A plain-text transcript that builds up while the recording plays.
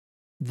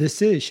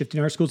This is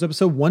Shifting Our Schools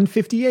episode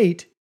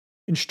 158,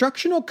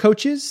 Instructional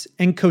Coaches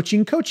and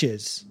Coaching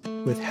Coaches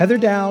with Heather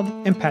Dowd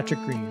and Patrick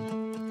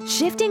Green.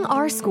 Shifting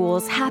our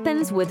schools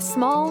happens with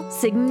small,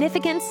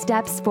 significant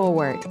steps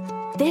forward.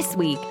 This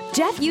week,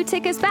 Jeff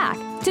Utic is back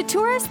to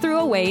tour us through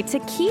a way to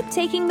keep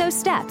taking those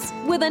steps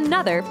with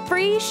another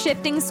free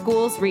Shifting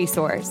Schools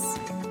resource.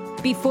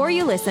 Before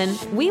you listen,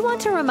 we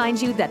want to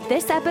remind you that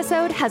this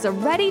episode has a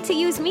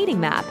ready-to-use meeting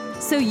map,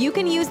 so you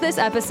can use this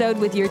episode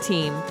with your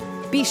team.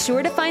 Be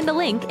sure to find the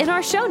link in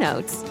our show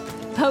notes.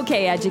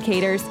 Okay,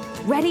 educators,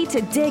 ready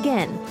to dig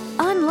in,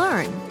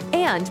 unlearn,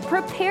 and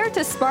prepare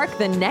to spark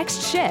the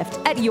next shift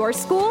at your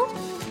school?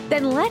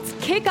 Then let's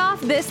kick off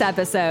this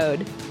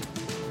episode.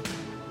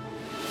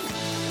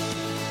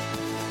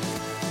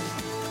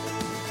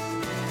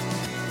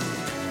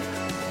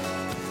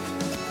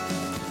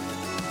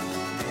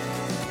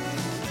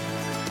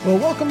 Well,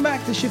 welcome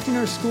back to Shifting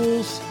Our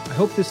Schools. I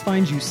hope this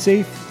finds you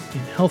safe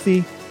and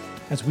healthy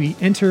as we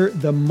enter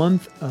the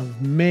month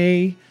of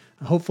May.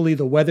 Hopefully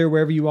the weather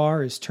wherever you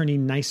are is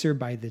turning nicer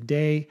by the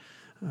day.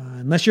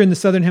 Unless you're in the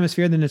Southern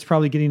Hemisphere, then it's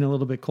probably getting a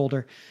little bit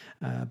colder.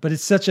 But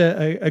it's such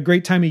a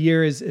great time of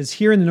year as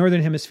here in the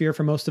Northern Hemisphere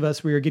for most of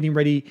us. We are getting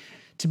ready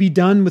to be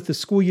done with the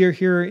school year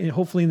here, and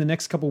hopefully in the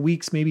next couple of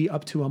weeks, maybe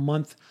up to a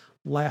month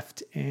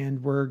left.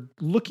 And we're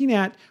looking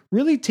at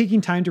really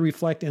taking time to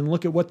reflect and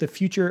look at what the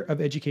future of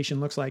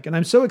education looks like. And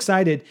I'm so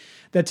excited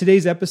that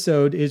today's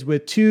episode is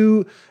with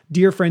two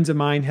dear friends of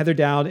mine, Heather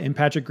Dowd and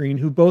Patrick Green,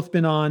 who've both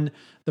been on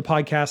the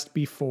podcast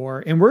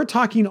before. And we're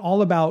talking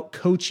all about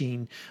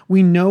coaching.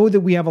 We know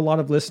that we have a lot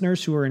of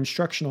listeners who are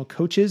instructional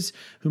coaches,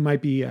 who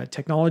might be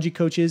technology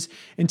coaches.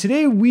 And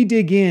today we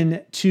dig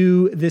in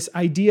to this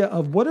idea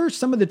of what are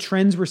some of the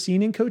trends we're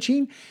seeing in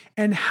coaching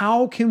and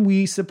how can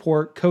we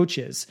support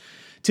coaches.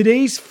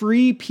 Today's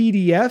free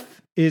PDF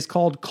is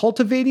called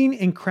Cultivating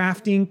and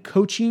Crafting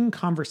Coaching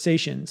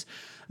Conversations.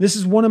 This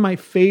is one of my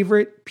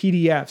favorite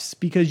PDFs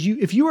because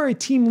if you are a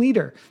team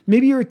leader,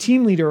 maybe you're a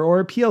team leader or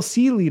a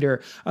PLC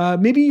leader,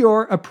 maybe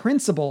you're a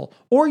principal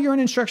or you're an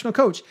instructional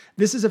coach,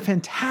 this is a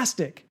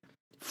fantastic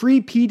free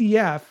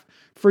PDF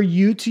for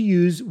you to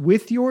use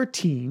with your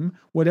team,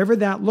 whatever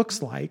that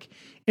looks like,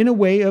 in a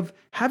way of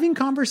having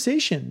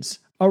conversations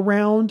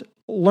around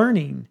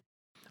learning.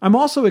 I'm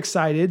also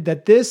excited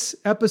that this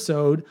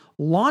episode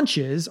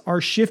launches our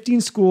Shifting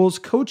Schools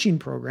coaching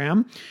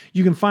program.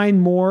 You can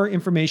find more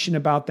information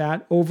about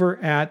that over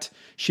at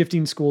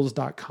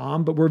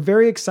shiftingschools.com. But we're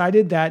very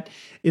excited that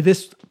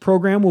this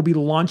program will be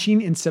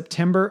launching in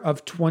September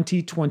of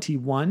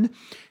 2021.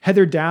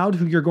 Heather Dowd,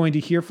 who you're going to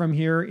hear from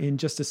here in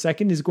just a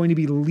second, is going to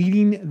be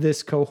leading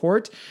this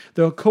cohort.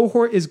 The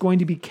cohort is going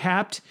to be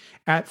capped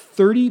at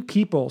 30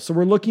 people. So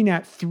we're looking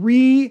at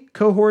 3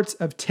 cohorts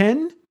of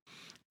 10.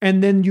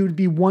 And then you would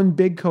be one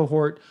big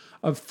cohort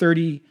of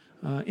 30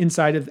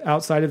 outside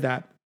of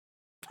that,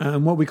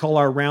 what we call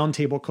our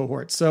roundtable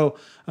cohort. So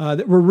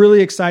we're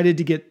really excited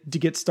to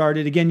get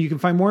started. Again, you can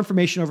find more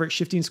information over at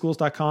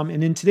shiftingschools.com.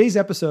 And in today's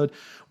episode,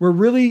 we're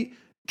really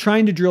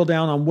trying to drill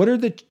down on what are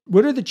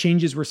the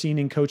changes we're seeing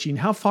in coaching.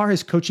 How far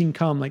has coaching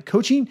come? Like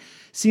coaching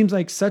seems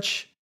like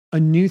such a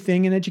new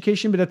thing in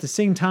education, but at the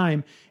same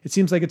time, it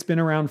seems like it's been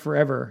around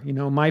forever. You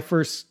know, my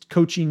first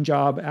coaching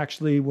job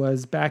actually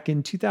was back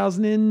in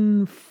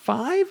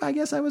 2005. I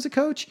guess I was a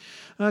coach,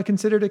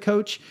 considered a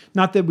coach.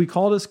 Not that we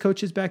called us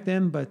coaches back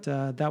then, but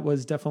that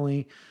was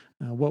definitely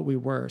what we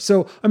were.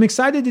 So I'm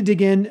excited to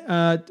dig in.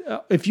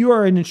 If you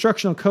are an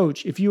instructional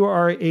coach, if you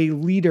are a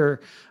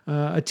leader,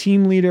 a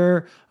team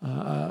leader,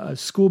 a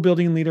school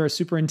building leader, a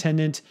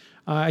superintendent,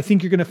 I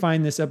think you're going to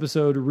find this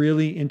episode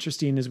really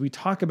interesting as we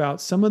talk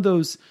about some of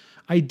those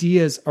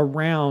ideas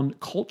around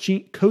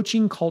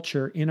coaching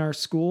culture in our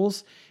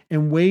schools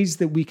and ways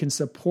that we can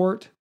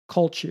support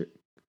culture,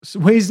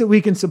 ways that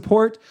we can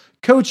support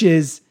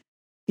coaches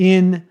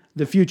in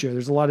the future.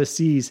 There's a lot of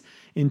C's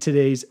in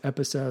today's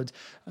episode.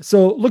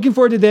 So looking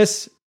forward to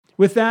this.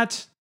 With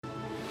that,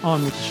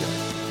 on with the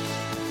show.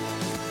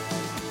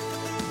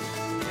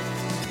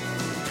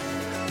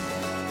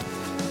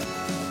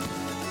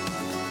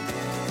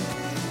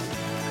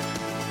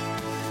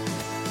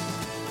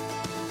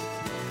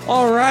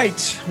 All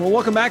right. Well,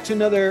 welcome back to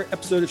another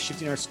episode of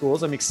Shifting Our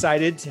Schools. I'm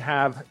excited to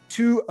have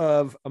two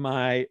of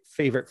my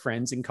favorite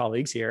friends and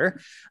colleagues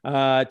here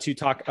to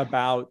talk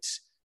about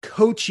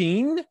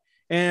coaching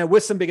and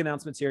with some big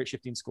announcements here at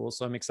Shifting Schools.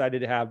 So I'm excited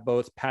to have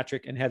both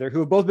Patrick and Heather, who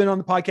have both been on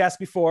the podcast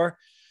before.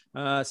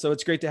 So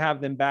it's great to have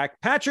them back.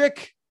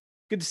 Patrick,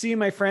 good to see you,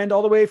 my friend,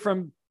 all the way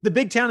from the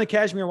big town of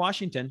Kashmere,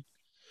 Washington.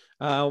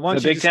 The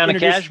big town of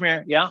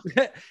Kashmere, yeah.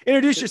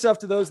 Introduce yourself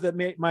to those that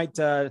might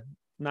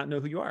not know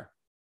who you are.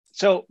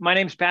 So my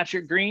name's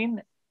Patrick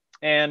Green,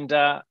 and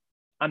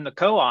I'm the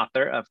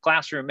co-author of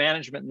Classroom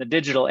Management in the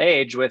Digital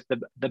Age with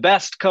the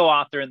best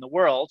co-author in the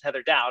world,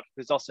 Heather Dowd,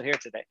 who's also here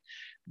today.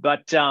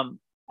 But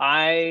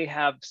I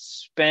have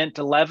spent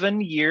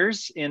 11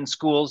 years in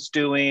schools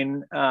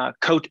doing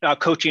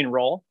coaching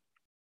role.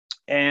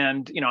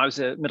 And, you know, I was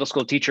a middle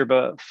school teacher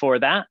before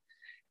that.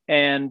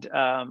 And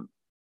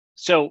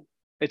so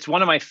it's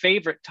one of my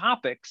favorite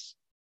topics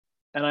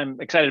and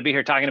I'm excited to be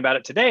here talking about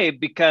it today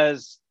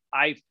because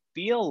I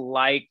feel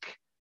like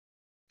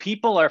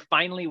people are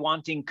finally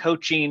wanting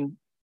coaching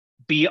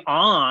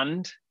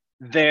beyond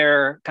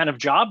their kind of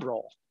job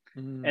role.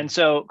 And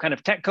so kind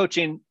of tech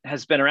coaching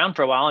has been around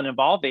for a while and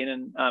evolving.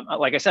 And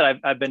like I said,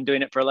 I've been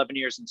doing it for 11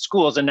 years in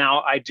schools, and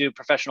now I do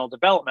professional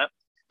development.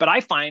 But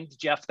I find,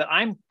 Jeff, that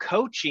I'm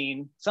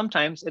coaching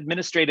sometimes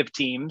administrative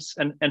teams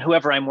and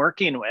whoever I'm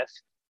working with,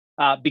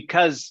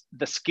 because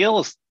the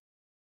skills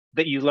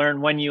that you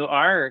learn when you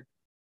are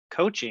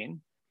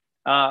coaching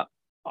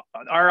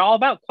are all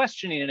about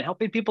questioning and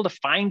helping people to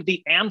find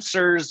the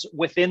answers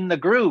within the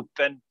group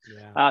and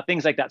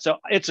things like that. So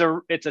it's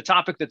a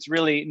topic that's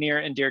really near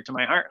and dear to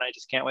my heart, and I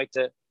just can't wait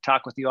to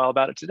talk with you all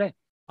about it today.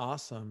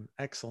 Awesome.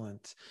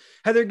 Excellent.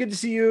 Heather, good to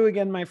see you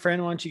again, my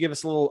friend. Why don't you give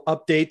us a little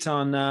update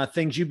on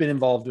things you've been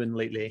involved in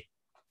lately?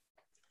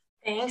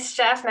 Thanks,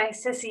 Jeff.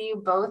 Nice to see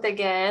you both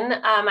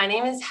again. My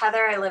name is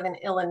Heather. I live in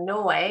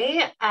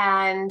Illinois,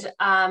 and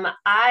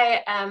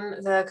I am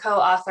the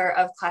co-author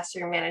of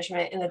Classroom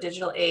Management in the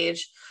Digital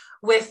Age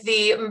with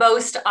the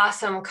most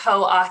awesome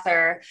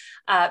co-author,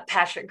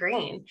 Patrick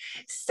Green.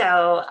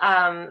 So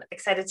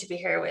excited to be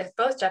here with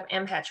both Jeff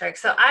and Patrick.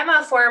 So I'm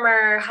a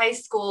former high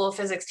school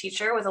physics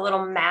teacher with a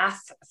little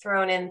math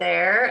thrown in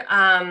there.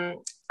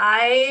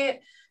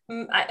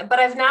 But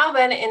I've now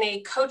been in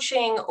a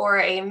coaching or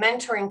a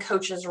mentoring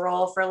coach's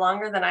role for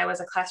longer than I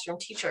was a classroom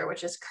teacher,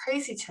 which is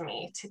crazy to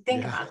me to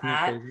think about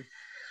that.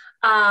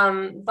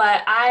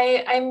 But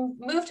I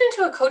moved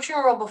into a coaching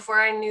role before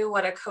I knew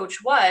what a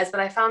coach was, but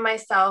I found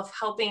myself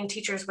helping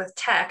teachers with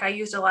tech. I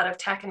used a lot of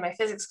tech in my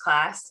physics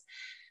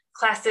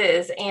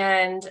classes.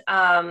 And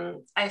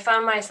I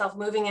found myself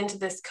moving into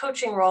this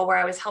coaching role where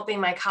I was helping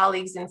my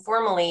colleagues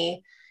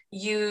informally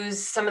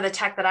use some of the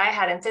tech that I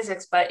had in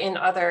physics, but in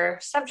other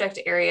subject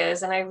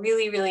areas. And I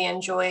really, really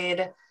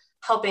enjoyed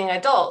helping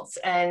adults.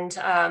 And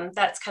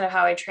that's kind of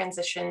how I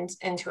transitioned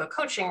into a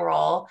coaching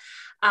role.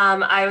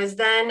 I was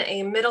then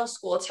a middle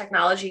school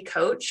technology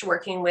coach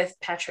working with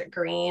Patrick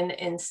Green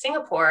in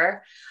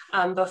Singapore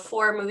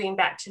before moving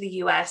back to the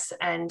US.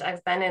 And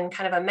I've been in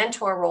kind of a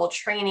mentor role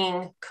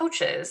training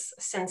coaches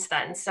since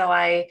then. So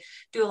I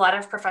do a lot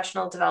of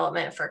professional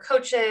development for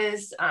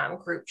coaches,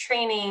 group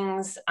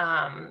trainings,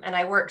 and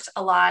I worked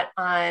a lot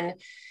on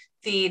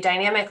the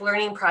Dynamic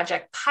Learning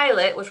Project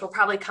pilot, which will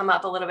probably come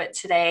up a little bit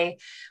today,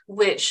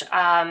 which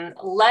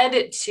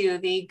led to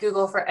the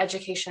Google for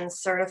Education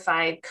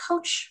Certified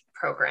Coach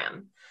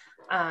program.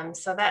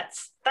 So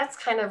that's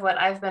kind of what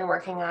I've been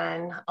working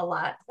on a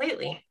lot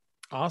lately.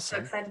 Awesome.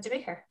 So excited to be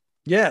here.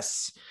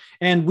 Yes.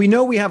 And we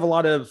know we have a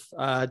lot of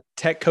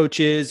tech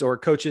coaches or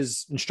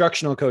coaches,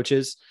 instructional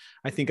coaches.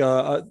 I think,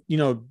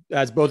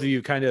 as both of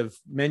you kind of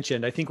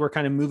mentioned, I think we're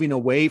kind of moving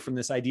away from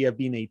this idea of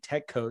being a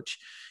tech coach,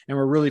 and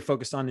we're really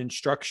focused on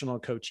instructional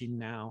coaching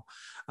now.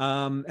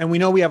 And we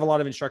know we have a lot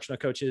of instructional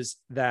coaches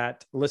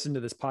that listen to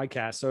this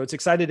podcast. So it's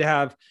excited to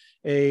have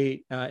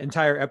a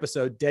entire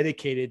episode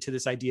dedicated to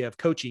this idea of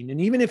coaching.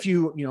 And even if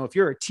if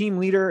you're a team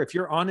leader, if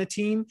you're on a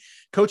team,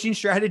 coaching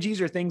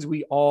strategies are things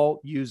we all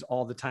use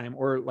all the time,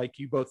 or like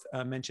you both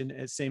mentioned,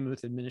 same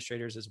with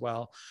administrators as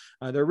well.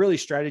 They're really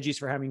strategies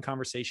for having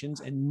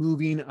conversations and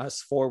moving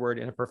us forward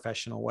in a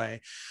professional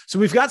way. So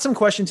we've got some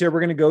questions here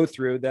we're going to go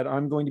through that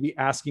I'm going to be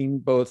asking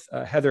both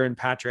Heather and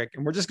Patrick,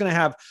 and we're just going to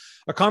have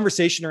a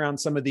conversation around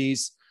some of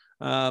these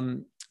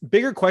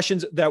bigger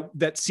questions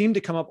that seem to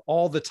come up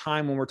all the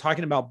time when we're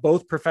talking about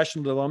both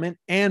professional development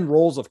and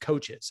roles of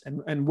coaches,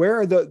 and where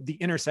are the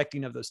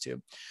intersecting of those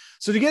two.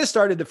 So to get us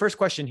started, the first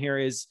question here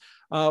is,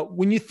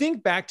 when you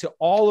think back to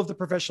all of the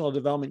professional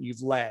development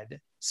you've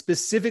led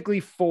specifically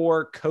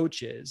for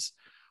coaches,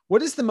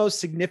 what is the most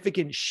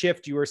significant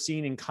shift you are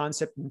seeing in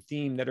concept and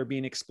theme that are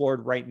being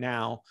explored right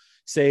now,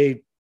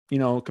 say,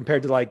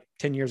 compared to like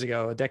 10 years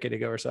ago, a decade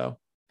ago or so?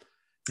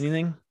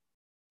 Anything?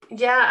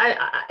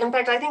 Yeah, in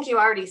fact, I think you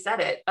already said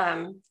it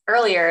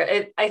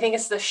earlier. I think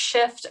it's the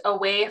shift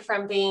away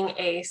from being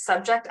a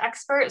subject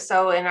expert.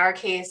 So in our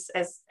case,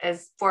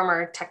 as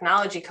former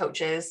technology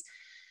coaches,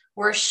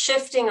 we're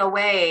shifting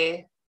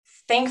away,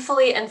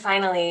 thankfully and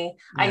finally.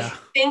 Yeah. I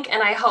think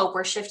and I hope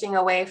we're shifting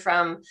away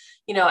from,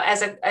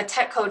 as a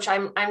tech coach,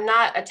 I'm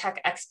not a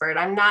tech expert.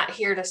 I'm not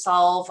here to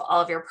solve all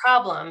of your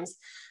problems.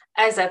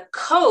 As a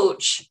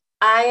coach,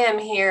 I am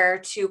here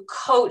to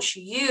coach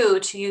you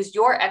to use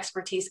your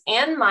expertise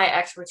and my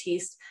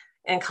expertise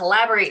and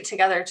collaborate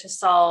together to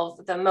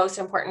solve the most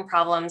important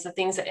problems, the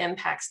things that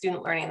impact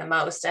student learning the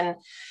most. And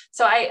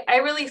so I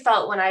really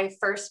felt when I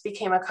first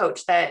became a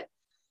coach that,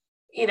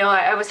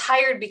 I was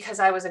hired because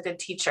I was a good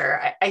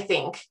teacher, I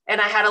think, and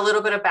I had a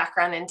little bit of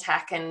background in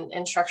tech and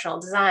instructional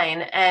design,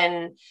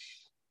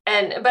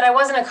 but I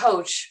wasn't a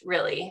coach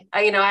really.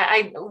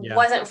 I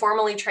wasn't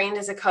formally trained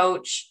as a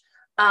coach.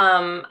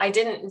 I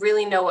didn't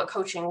really know what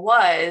coaching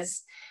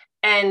was.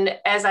 And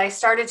as I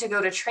started to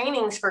go to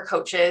trainings for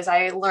coaches,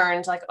 I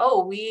learned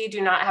we do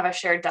not have a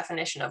shared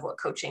definition of what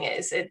coaching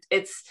is.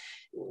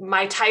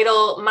 my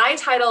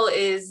title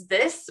is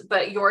this,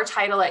 but your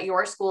title at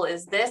your school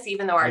is this,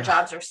 even though our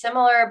jobs are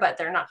similar, but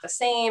they're not the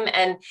same.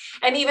 And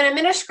even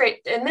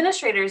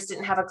administrators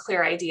didn't have a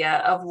clear idea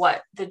of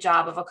what the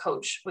job of a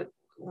coach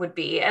would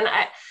be. And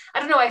I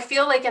don't know, I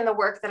feel like in the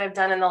work that I've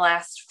done in the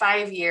last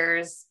 5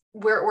 years,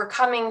 we're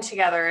coming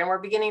together and we're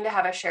beginning to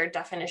have a shared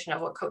definition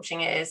of what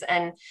coaching is.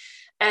 And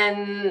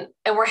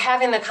we're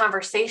having the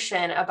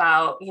conversation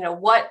about,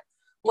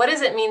 what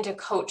does it mean to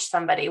coach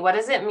somebody? What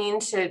does it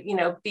mean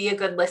to, be a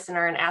good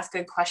listener and ask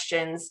good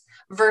questions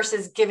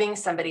versus giving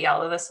somebody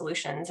all of the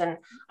solutions? And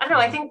I don't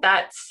know, I think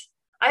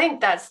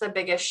that's the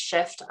biggest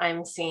shift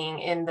I'm seeing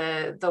in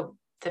the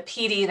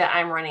PD that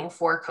I'm running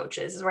for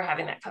coaches, is we're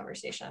having that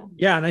conversation.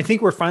 Yeah. And I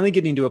think we're finally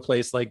getting to a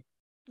place like,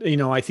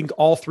 I think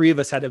all three of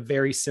us had a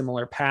very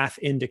similar path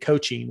into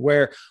coaching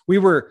where we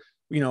were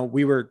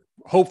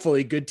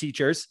hopefully good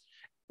teachers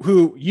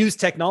who use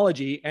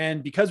technology.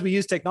 And because we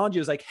use technology,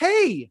 it was like,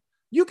 hey,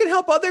 you can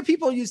help other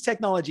people use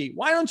technology.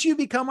 Why don't you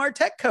become our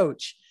tech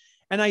coach?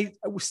 And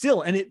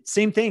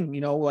same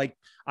thing, like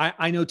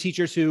I know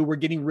teachers who were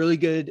getting really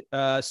good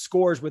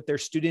scores with their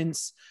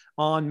students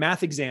on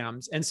math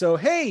exams. And so,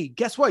 hey,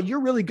 guess what?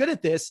 You're really good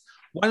at this.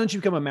 Why don't you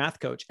become a math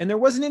coach? And there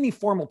wasn't any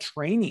formal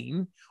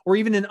training or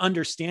even an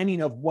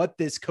understanding of what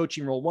this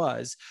coaching role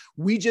was.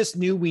 We just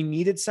knew we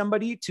needed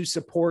somebody to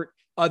support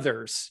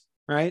others,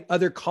 right?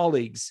 Other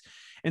colleagues.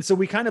 And so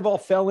we kind of all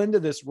fell into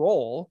this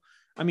role.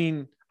 I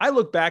mean, I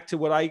look back to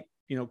what I,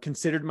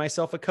 considered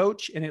myself a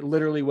coach, and it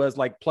literally was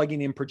like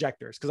plugging in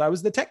projectors because I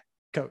was the tech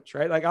coach,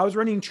 right? Like I was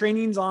running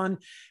trainings on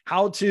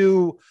how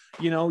to,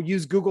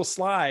 use Google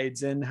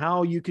Slides and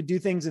how you could do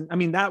things. And I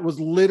mean, that was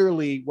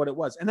literally what it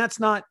was. And that's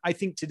not, I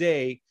think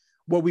today,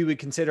 what we would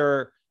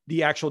consider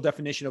the actual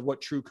definition of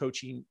what true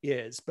coaching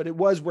is, but it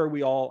was where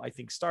we all, I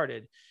think,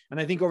 started. And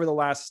I think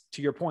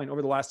to your point,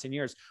 over the last 10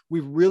 years,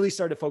 we've really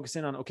started to focus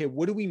in on, okay,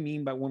 what do we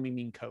mean by when we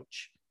mean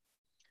coach?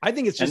 I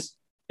think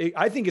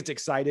it's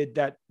excited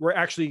that we're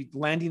actually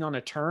landing on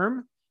a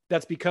term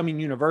that's becoming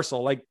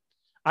universal. Like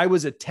I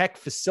was a tech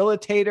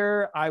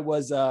facilitator. I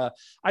was I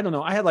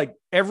had like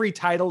every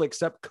title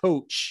except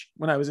coach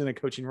when I was in a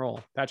coaching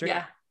role. Patrick?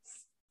 Yeah.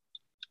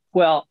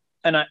 Well,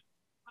 and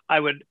I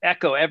would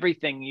echo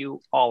everything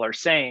you all are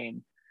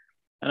saying.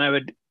 And I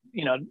would,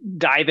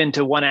 dive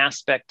into one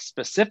aspect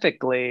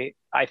specifically,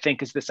 I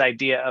think, is this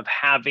idea of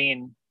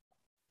having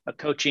a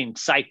coaching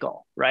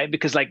cycle, right?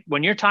 Because like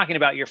when you're talking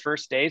about your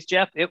first days,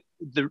 Jeff,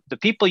 the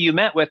people you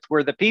met with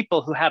were the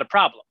people who had a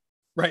problem.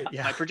 Right.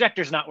 Yeah. My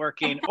projector's not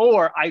working,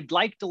 or I'd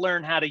like to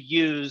learn how to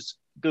use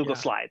Google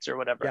Slides or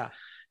whatever. Yeah.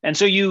 And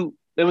so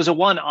it was a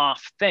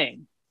one-off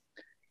thing.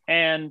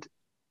 And,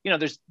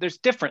 there's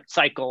different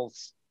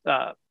cycles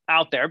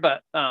out there,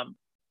 but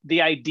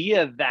the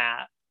idea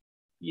that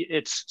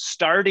it's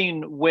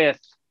starting with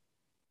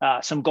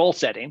some goal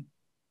setting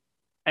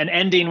and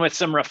ending with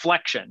some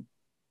reflection.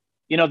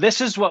 This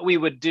is what we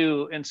would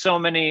do in so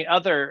many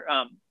other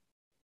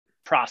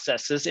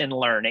processes in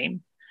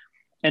learning.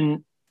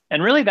 And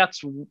really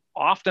that's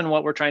often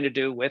what we're trying to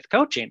do with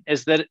coaching,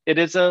 is that it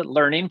is a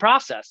learning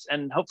process.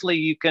 And hopefully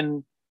you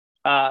can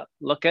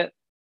look at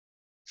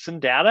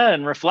some data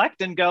and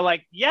reflect and go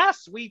like,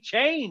 yes, we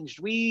changed.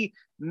 We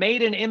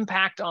made an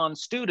impact on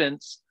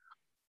students.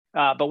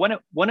 But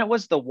when it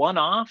was the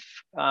one-off,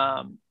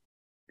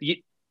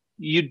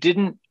 you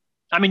didn't,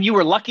 you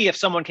were lucky if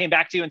someone came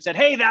back to you and said,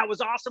 hey, that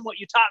was awesome what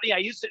you taught me. I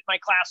used it in my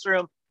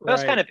classroom. That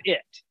was kind of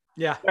it.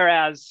 Yeah.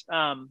 Whereas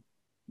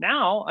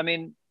now,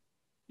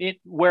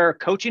 where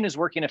coaching is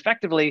working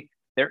effectively,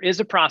 there is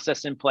a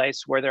process in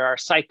place where there are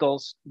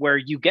cycles where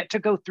you get to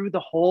go through the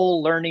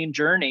whole learning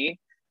journey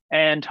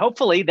and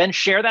hopefully then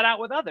share that out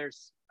with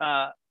others.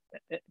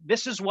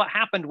 This is what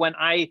happened when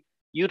I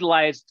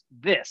utilized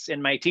this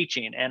in my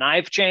teaching, and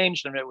I've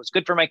changed and it was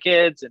good for my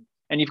kids,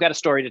 and you've got a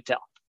story to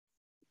tell.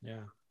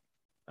 Yeah.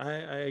 I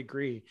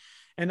agree.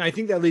 And I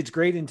think that leads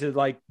great into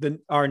like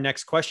our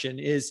next question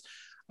is,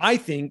 I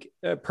think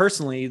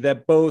personally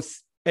that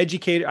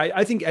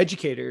I think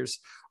educators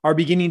are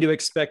beginning to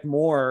expect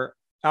more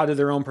out of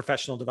their own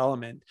professional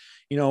development.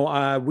 We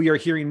are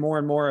hearing more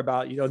and more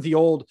about, the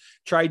old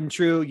tried and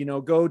true,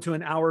 go to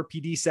an hour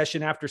PD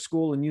session after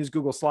school and use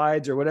Google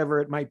Slides or whatever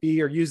it might be,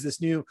 or use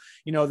this new,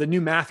 the new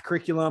math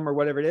curriculum or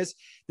whatever it is.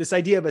 This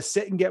idea of a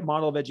sit and get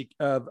model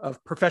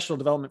of professional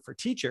development for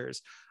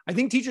teachers. I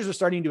think teachers are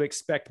starting to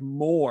expect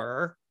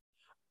more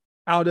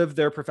out of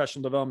their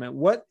professional development.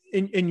 What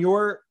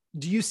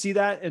do you see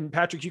that? And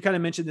Patrick, you kind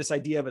of mentioned this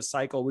idea of a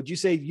cycle. Would you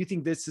say you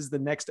think this is the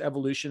next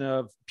evolution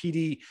of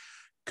PD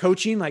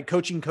coaching, like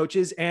coaching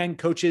coaches and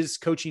coaches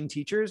coaching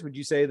teachers? Would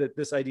you say that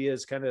this idea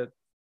is kind of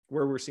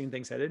where we're seeing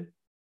things headed?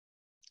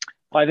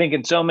 Well, I think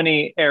in so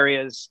many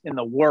areas in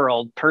the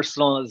world,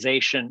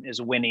 personalization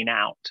is winning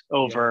out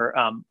over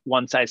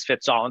one size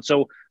fits all. And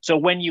so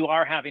when you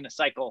are having a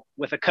cycle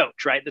with a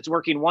coach, right, that's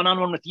working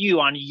one-on-one with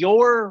you on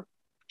your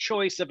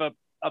choice of a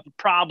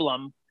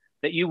problem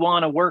that you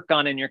want to work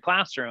on in your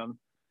classroom,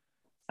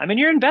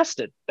 you're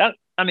invested. That's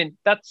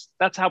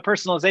how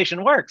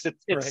personalization works.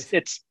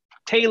 It's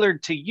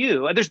tailored to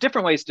you. And there's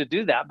different ways to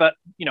do that. But,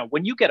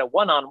 when you get a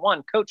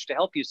one-on-one coach to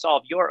help you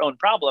solve your own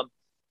problem,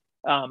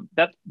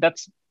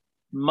 that's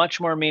much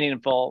more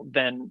meaningful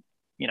than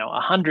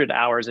 100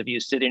 hours of you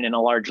sitting in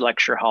a large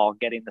lecture hall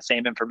getting the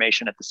same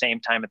information at the same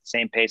time at the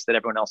same pace that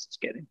everyone else is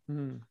getting.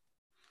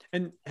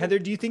 And Heather,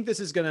 do you think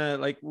this is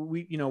gonna,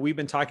 we've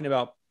been talking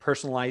about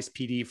personalized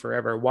PD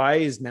forever? Why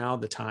is now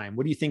the time?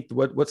 What do you think?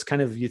 What's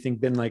kind of, you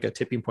think, been like a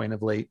tipping point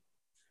of late?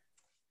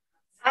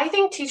 I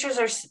think teachers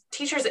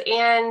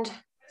and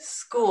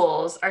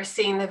schools are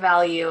seeing the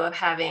value of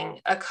having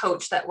a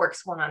coach that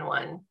works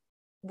one-on-one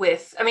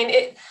with,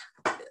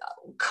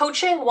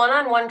 coaching,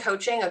 one-on-one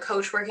coaching, a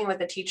coach working with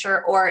a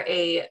teacher, or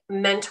a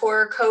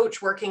mentor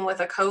coach working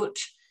with a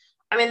coach.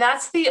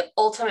 That's the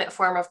ultimate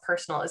form of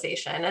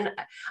personalization. And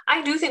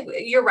I do think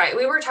you're right.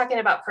 We were talking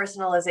about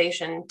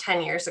personalization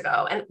 10 years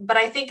ago. But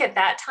I think at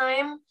that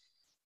time,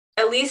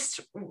 at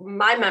least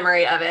my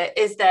memory of it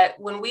is that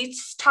when we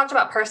talked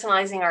about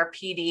personalizing our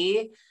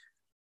PD,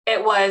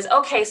 it was,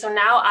 okay, so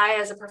now I,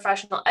 as a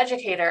professional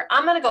educator,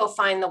 I'm going to go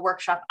find the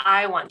workshop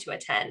I want to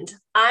attend.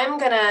 I'm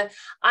going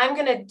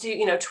to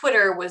do,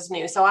 Twitter was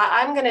new. So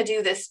I'm going to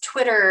do this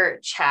Twitter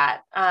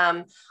chat.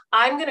 I'm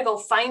going to go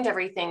find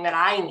everything that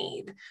I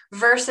need,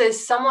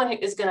 versus someone who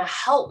is going to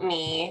help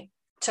me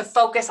to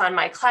focus on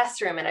my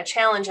classroom and a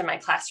challenge in my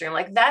classroom.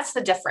 Like, that's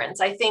the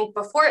difference. I think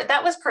before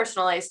that was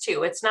personalized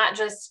too. It's not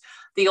just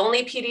the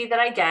only PD that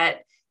I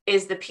get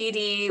is the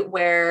PD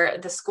where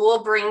the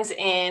school brings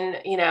in,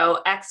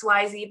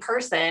 XYZ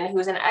person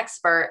who's an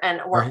expert,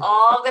 and we're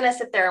all going to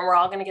sit there and we're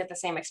all going to get the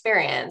same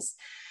experience.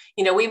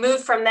 We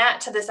moved from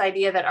that to this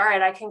idea that, all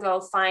right, I can go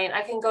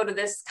to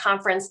this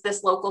conference,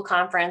 this local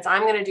conference.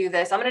 I'm going to do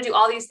this. I'm going to do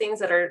all these things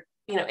that are,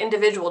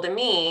 individual to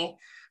me,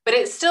 but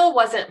it still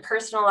wasn't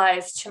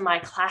personalized to my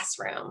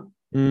classroom,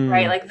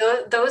 right? Like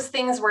those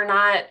things were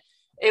not,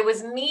 it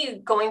was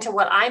me going to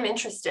what I'm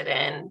interested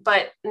in.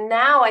 But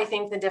now I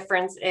think the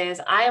difference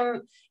is I,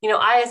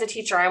 as a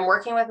teacher, I'm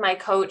working with my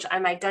coach.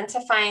 I'm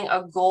identifying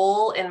a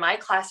goal in my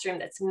classroom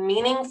that's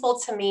meaningful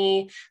to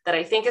me, that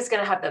I think is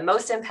going to have the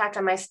most impact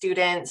on my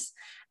students.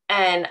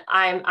 And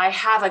I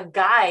have a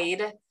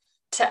guide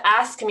to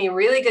ask me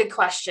really good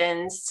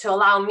questions to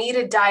allow me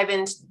to dive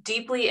in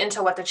deeply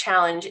into what the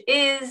challenge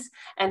is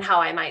and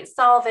how I might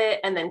solve it,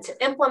 and then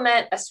to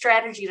implement a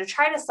strategy to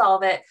try to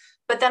solve it.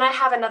 But then I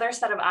have another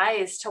set of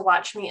eyes to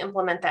watch me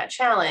implement that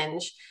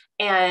challenge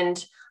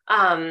and,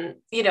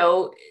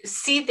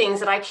 see things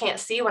that I can't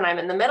see when I'm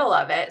in the middle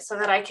of it, so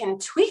that I can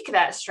tweak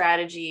that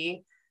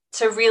strategy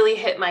to really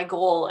hit my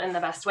goal in the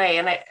best way.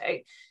 And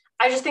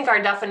I just think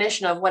our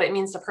definition of what it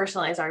means to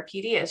personalize our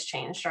PD has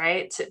changed,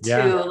 right?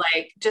 To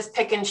like just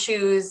pick and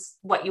choose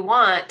what you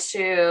want,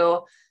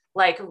 to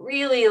like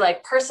really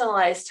like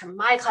personalize to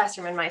my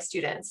classroom and my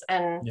students.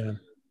 And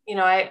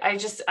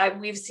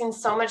we've seen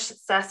so much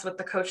success with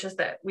the coaches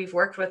that we've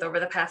worked with over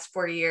the past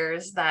 4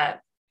 years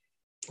that,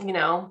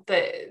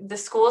 the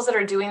schools that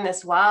are doing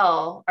this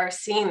well are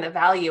seeing the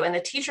value, and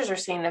the teachers are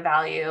seeing the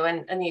value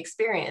and the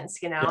experience,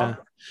 Yeah.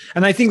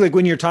 And I think like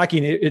when you're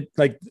talking, it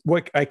like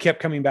what I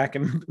kept coming back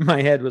in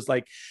my head was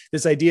like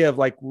this idea of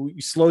like,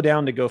 slow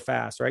down to go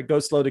fast, right? Go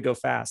slow to go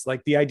fast.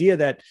 Like the idea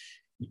that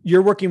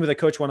you're working with a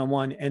coach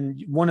one-on-one.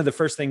 And one of the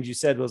first things you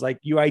said was like,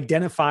 you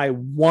identify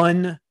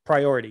one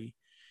priority.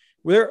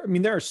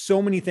 There are so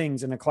many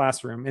things in a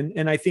classroom.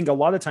 And I think a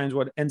lot of times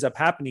what ends up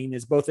happening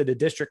is both at a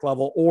district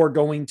level or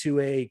going to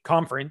a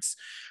conference,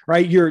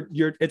 right?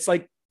 It's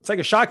like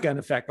a shotgun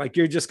effect. Like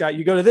you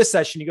go to this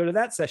session, you go to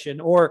that session,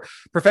 or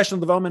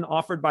professional development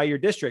offered by your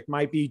district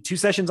might be 2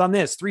 sessions on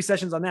this, 3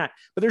 sessions on that,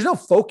 but there's no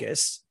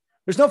focus.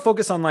 There's no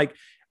focus on like,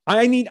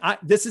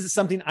 this is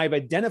something I've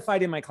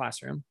identified in my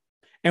classroom,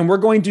 and we're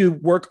going to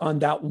work on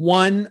that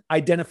one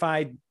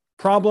identified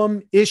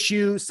problem,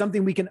 issue,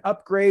 something we can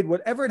upgrade,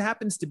 whatever it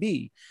happens to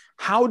be.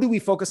 How do we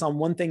focus on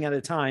one thing at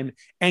a time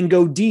and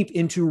go deep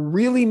into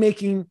really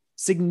making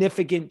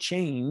significant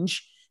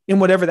change in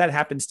whatever that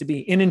happens to be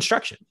in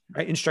instruction,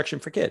 right? Instruction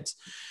for kids.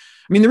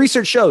 The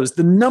research shows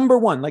the number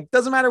one, like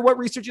doesn't matter what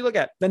research you look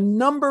at, the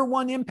number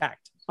one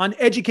impact on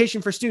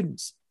education for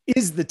students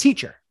is the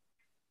teacher,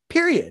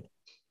 period.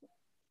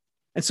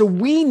 And so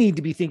we need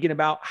to be thinking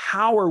about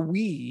how are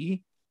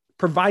we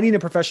providing a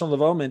professional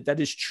development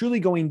that is truly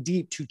going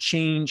deep to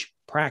change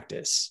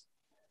practice.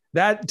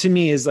 That to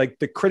me is like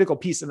the critical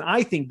piece. And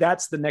I think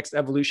that's the next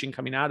evolution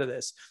coming out of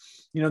this,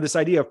 this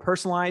idea of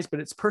personalized, but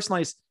it's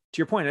personalized to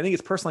your point. I think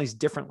it's personalized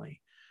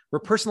differently. We're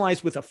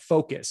personalized with a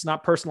focus,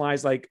 not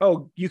personalized like,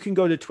 oh, you can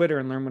go to Twitter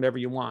and learn whatever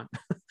you want,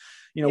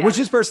 which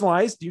is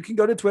personalized. You can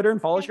go to Twitter and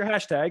follow your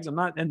hashtags.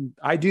 And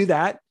I do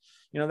that,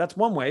 that's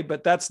one way,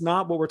 but that's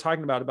not what we're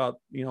talking about,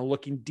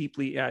 looking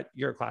deeply at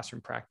your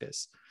classroom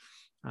practice.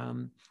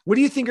 What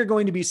do you think are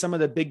going to be some of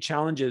the big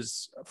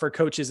challenges for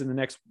coaches in the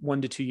next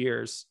 1 to 2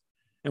 years?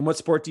 And what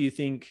support do you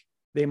think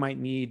they might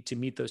need to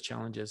meet those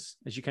challenges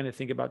as you kind of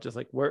think about just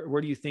like,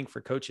 where do you think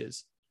for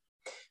coaches?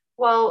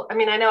 Well,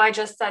 I know I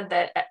just said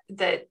that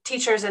the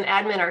teachers and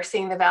admin are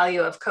seeing the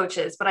value of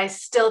coaches, but I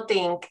still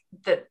think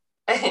that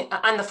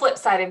on the flip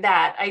side of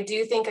that, I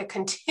do think a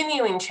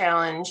continuing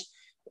challenge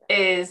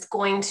is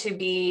going to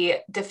be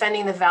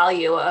defending the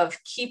value of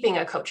keeping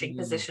a coaching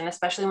position,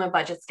 especially when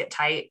budgets get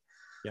tight,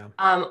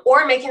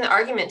 or making the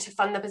argument to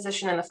fund the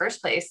position in the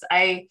first place.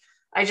 I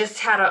just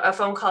had a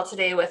phone call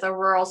today with a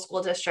rural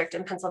school district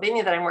in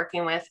Pennsylvania that I'm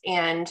working with,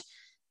 and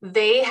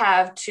they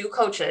have 2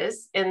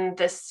 coaches in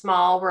this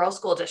small rural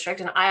school district.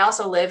 And I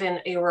also live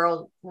in a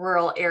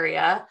rural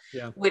area,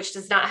 which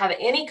does not have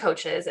any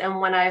coaches.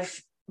 And when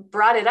I've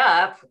brought it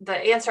up, the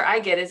answer I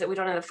get is that we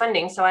don't have the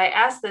funding. So I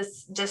asked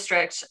this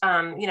district,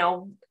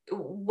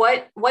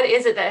 what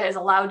is it that has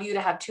allowed you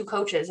to have 2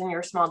 coaches in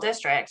your small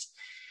district?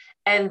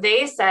 And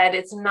they said,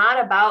 it's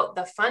not about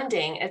the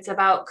funding. It's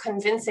about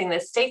convincing the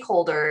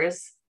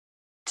stakeholders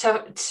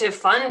to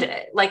fund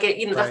it. Like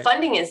the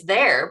funding is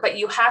there, but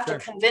you have to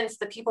convince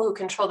the people who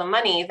control the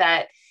money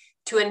that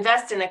to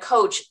invest in a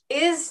coach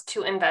is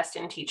to invest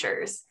in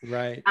teachers.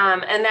 Right.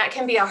 And that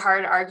can be a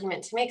hard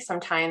argument to make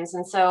sometimes.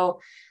 And so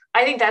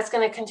I think that's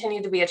going to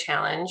continue to be a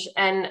challenge.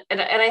 And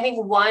I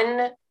think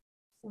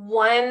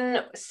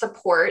one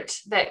support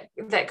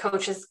that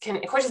coaches,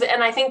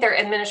 and I think their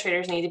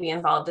administrators need to be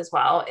involved as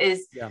well,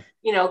 is,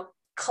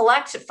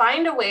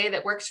 find a way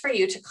that works for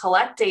you to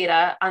collect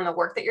data on the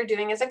work that you're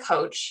doing as a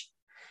coach,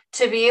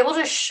 to be able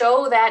to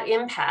show that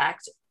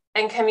impact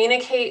and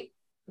communicate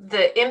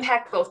the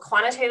impact both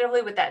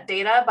quantitatively with that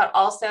data, but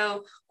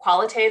also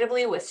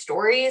qualitatively with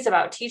stories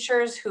about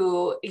teachers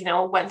who,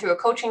 went through a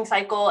coaching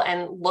cycle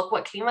and look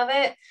what came of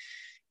it.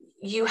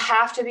 You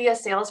have to be a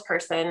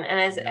salesperson. And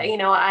as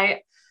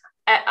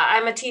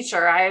I'm a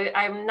teacher,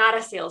 I'm not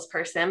a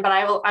salesperson, but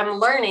I'm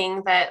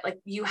learning that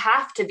you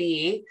have to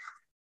be,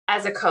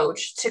 as a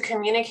coach, to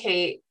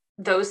communicate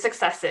those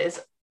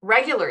successes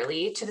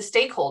regularly to the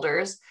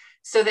stakeholders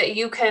so that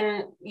you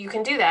can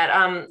do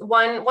that.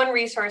 One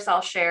resource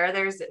I'll share,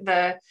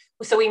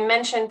 so we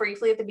mentioned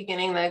briefly at the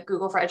beginning, the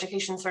Google for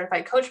Education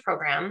Certified Coach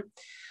Program.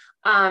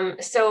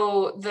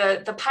 So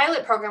the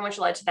pilot program, which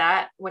led to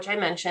that, which I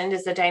mentioned,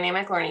 is the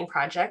Dynamic Learning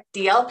Project,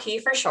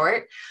 DLP for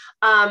short.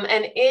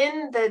 And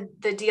in the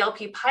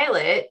DLP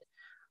pilot,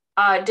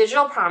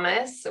 Digital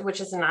Promise,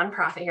 which is a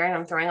nonprofit here, and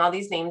I'm throwing all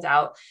these names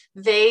out,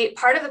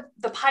 part of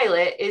the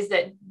pilot is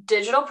that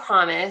Digital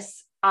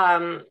Promise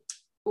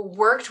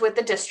worked with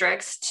the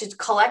districts to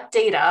collect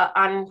data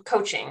on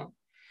coaching.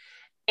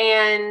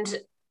 And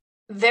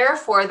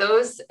therefore,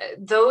 those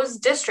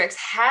districts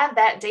had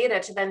that data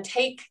to then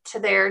take to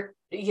their,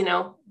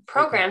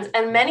 programs.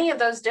 And many of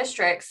those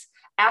districts,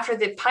 after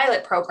the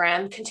pilot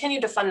program,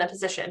 continued to fund the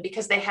position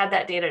because they had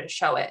that data to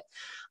show it.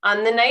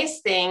 The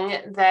nice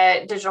thing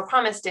that Digital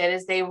Promise did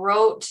is they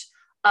wrote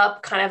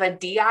up kind of a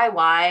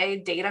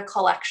DIY data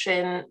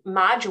collection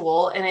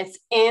module, and it's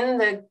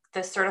in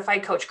the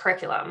certified coach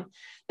curriculum.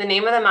 The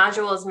name of the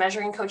module is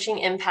Measuring Coaching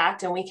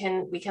Impact, and we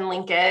can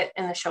link it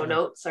in the show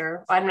notes,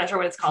 or I'm not sure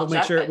what it's called.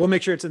 We'll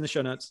make sure it's in the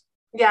show notes.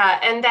 Yeah.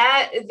 And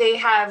that they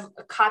have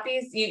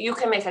copies. You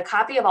can make a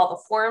copy of all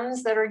the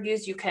forms that are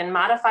used. You can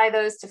modify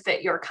those to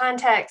fit your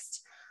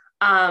context.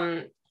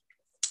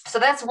 So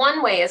that's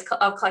one way of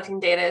collecting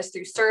data, is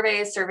through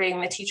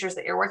surveying the teachers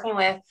that you're working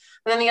with.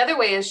 But then the other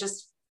way is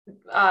just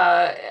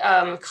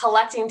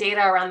collecting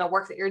data around the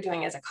work that you're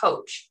doing as a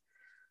coach.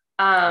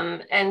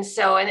 And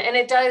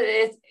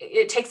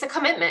it takes a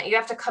commitment. You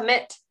have to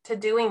commit to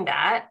doing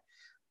that.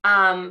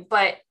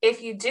 But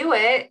if you do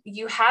it,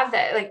 you have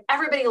that,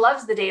 everybody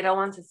loves the data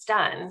once it's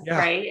done,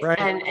 right?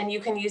 And you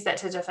can use that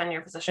to defend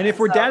your position. And if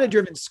we're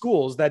data-driven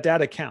schools, that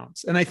data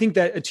counts. And I think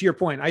that, to your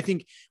point, I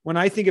think when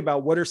I think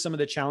about what are some of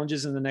the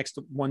challenges in the next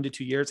 1 to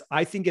 2 years,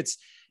 I think it's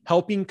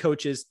helping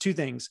coaches. 2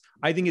 things.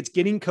 I think it's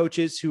getting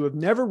coaches who have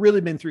never really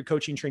been through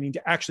coaching training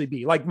to actually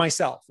be like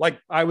myself. Like,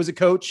 I was a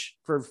coach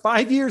for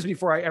 5 years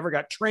before I ever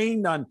got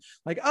trained on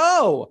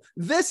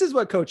this is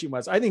what coaching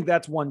was. I think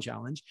that's one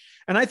challenge.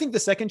 And I think the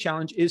second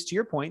challenge is, to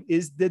your point,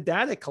 is the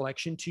data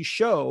collection to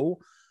show,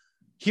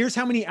 here's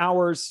how many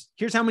hours,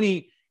 here's how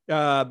many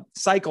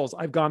cycles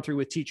I've gone through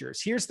with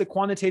teachers. Here's the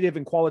quantitative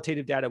and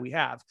qualitative data we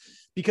have.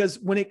 Because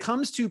when it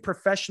comes to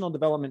professional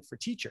development for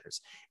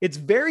teachers, it's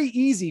very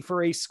easy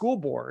for a school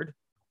board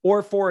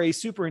or for a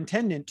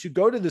superintendent to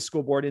go to the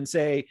school board and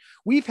say,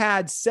 we've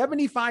had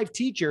 75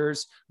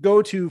 teachers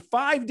go to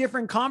 5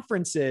 different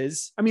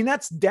conferences. I mean,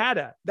 that's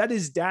data. That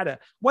is data.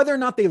 Whether or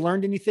not they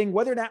learned anything,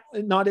 whether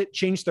or not it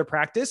changed their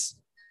practice,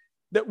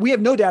 that we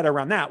have no data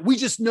around that. We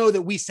just know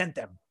that we sent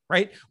them,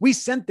 right? We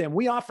sent them.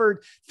 We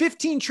offered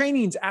 15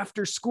 trainings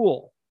after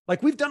school.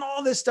 We've done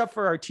all this stuff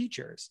for our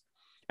teachers.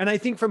 And I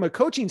think from a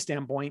coaching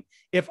standpoint,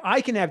 if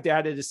I can have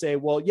data to say,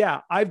 well, yeah,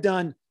 I've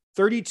done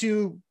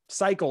 32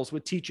 cycles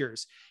with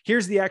teachers.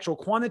 Here's the actual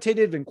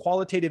quantitative and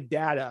qualitative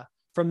data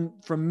from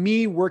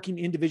me working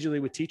individually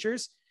with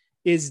teachers,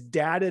 is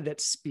data that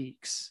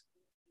speaks.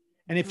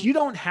 And if you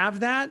don't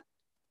have that,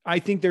 I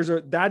think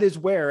that is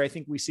where I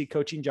think we see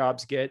coaching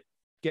jobs get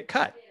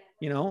cut,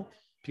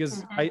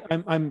 because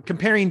I'm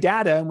comparing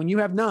data, and when you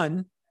have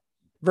none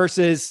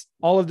versus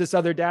all of this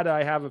other data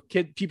I have of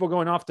people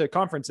going off to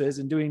conferences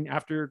and doing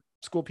after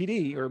school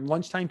PD or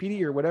lunchtime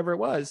PD or whatever it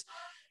was,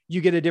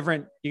 you get a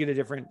different,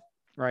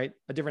 right?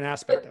 A different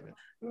aspect of it.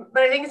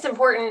 But I think it's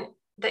important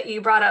that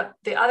you brought up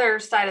the other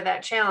side of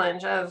that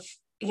challenge of,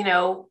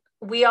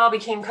 we all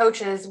became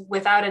coaches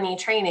without any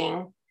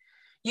training.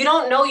 You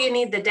don't know you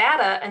need the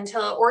data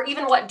or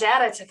even what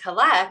data to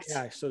collect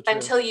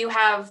until you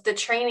have the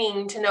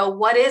training to know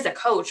what is a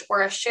coach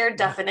or a shared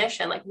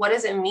definition. Like, what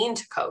does it mean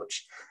to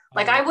coach?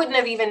 Like, I wouldn't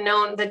have even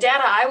known the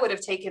data I would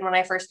have taken when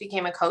I first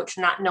became a coach,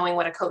 not knowing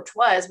what a coach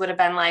would have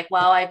been like,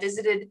 well, I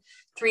visited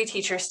 3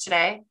 teachers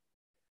today.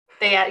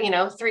 They,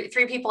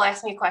 three people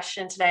asked me a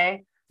question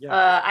today.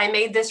 Yeah. I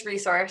made this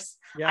resource.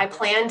 Yeah. I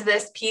planned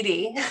this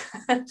PD.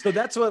 So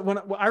that's when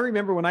I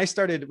remember when I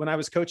started, when I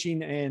was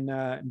coaching in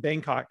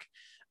Bangkok,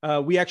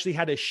 we actually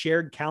had a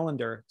shared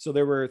calendar. So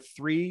there were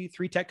three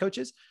tech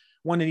coaches,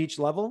 one at each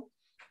level.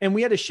 And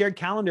we had a shared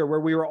calendar where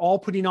we were all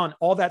putting on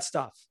all that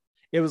stuff.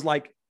 It was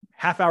like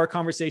half-hour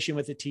conversation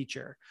with a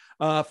teacher,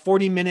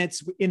 40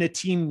 minutes in a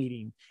team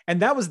meeting.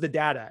 And that was the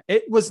data.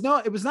 It was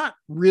not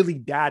really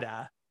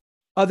data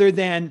other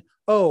than,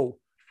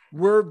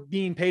 we're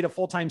being paid a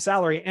full-time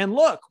salary. And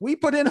look, we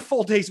put in a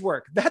full day's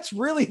work. That's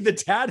really the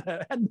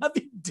data. It had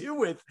nothing to do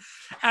with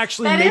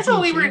actually. That is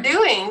what we were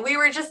doing. We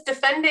were just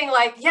defending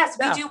yes,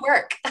 we do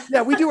work.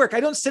 Yeah, we do work. I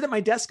don't sit at my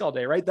desk all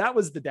day, right? That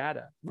was the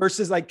data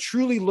versus like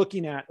truly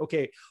looking at,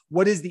 okay,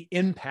 what is the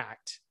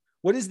impact?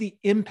 What is the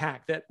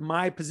impact that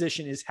my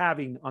position is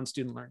having on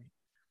student learning?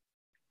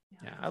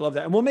 Yeah, I love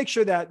that. And we'll make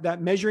sure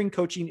that measuring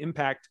coaching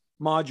impact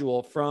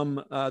module from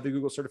the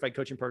Google Certified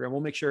Coaching Program, we'll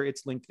make sure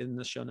it's linked in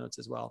the show notes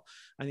as well.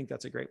 I think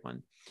that's a great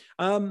one.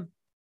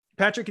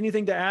 Patrick,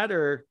 anything to add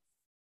or?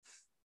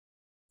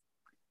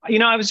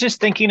 I was just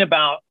thinking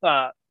about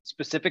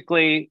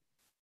specifically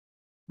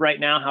right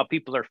now, how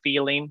people are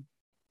feeling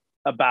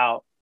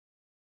about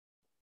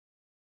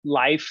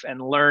life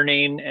and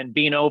learning and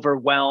being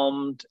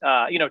overwhelmed.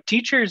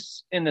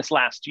 Teachers in this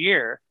last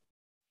year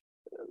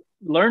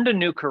learned a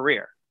new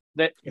career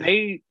that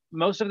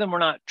most of them were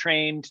not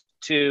trained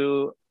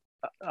to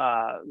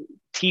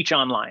teach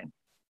online.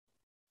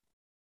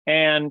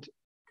 And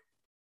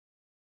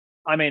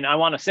I mean, I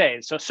want to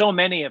say, so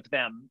many of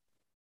them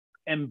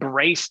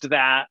embraced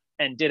that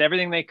and did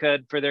everything they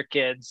could for their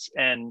kids,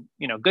 and,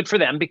 good for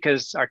them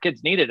because our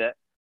kids needed it.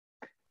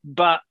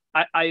 But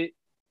I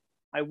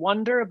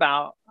wonder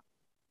about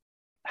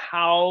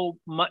how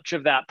much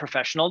of that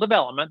professional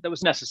development that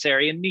was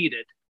necessary and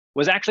needed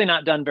was actually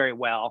not done very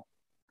well.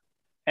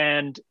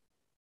 And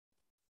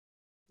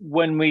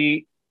when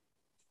we,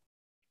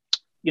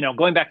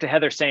 going back to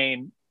Heather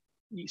saying,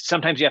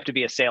 sometimes you have to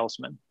be a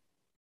salesman.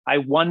 I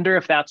wonder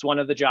if that's one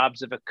of the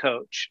jobs of a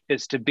coach,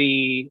 is to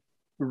be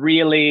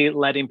really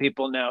letting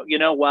people know, you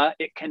know what,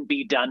 it can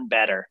be done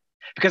better.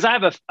 Because I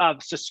have a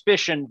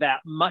suspicion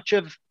that much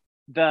of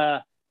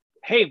the,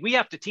 hey, we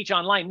have to teach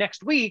online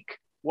next week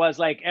was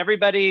like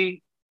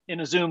everybody in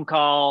a Zoom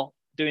call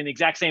doing the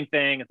exact same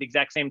thing at the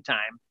exact same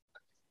time.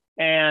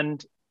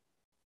 And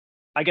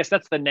I guess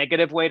that's the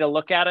negative way to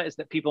look at it, is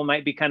that people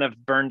might be kind of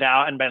burned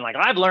out and been like,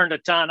 I've learned a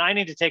ton, I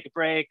need to take a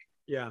break.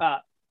 Yeah.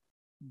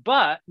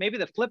 But maybe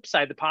the flip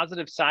side, the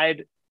positive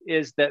side,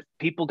 is that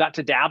people got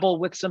to dabble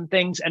with some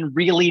things and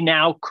really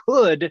now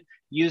could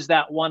use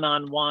that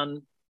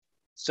one-on-one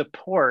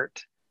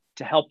support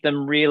to help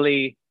them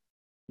really,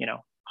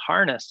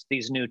 harness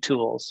these new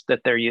tools that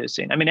they're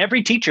using. I mean,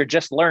 every teacher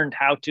just learned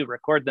how to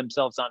record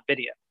themselves on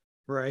video.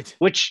 Right.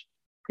 Which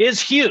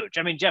is huge.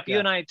 I mean, Jeff, you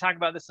and I talked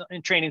about this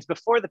in trainings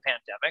before the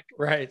pandemic.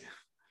 Right.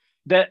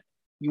 That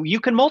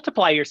you can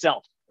multiply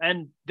yourself,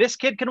 and this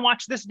kid can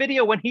watch this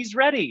video when he's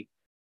ready,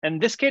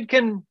 and this kid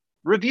can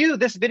review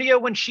this video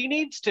when she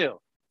needs to.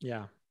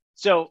 Yeah.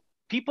 So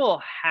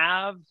people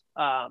have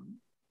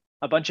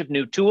a bunch of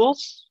new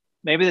tools,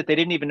 maybe that they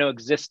didn't even know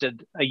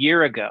existed a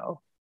year ago.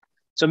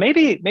 So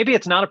maybe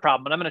it's not a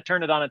problem. And I'm going to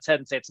turn it on its head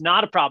and say it's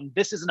not a problem.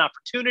 This is an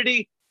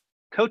opportunity.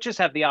 Coaches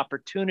have the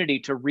opportunity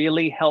to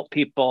really help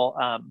people,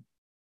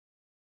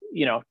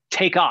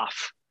 take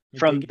off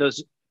from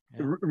those,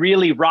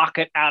 really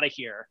rocket out of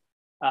here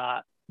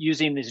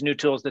using these new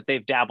tools that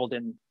they've dabbled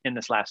in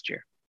this last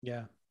year.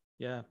 Yeah.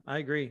 Yeah, I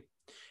agree.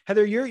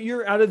 Heather,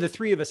 you're out of the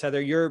three of us, Heather,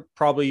 you're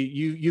probably,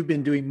 you've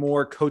been doing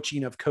more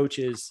coaching of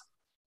coaches,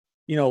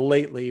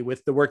 lately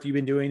with the work you've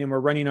been doing, and we're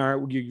running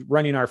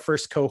our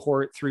first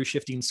cohort through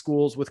Shifting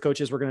Schools with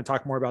coaches. We're going to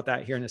talk more about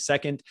that here in a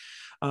second,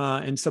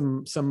 and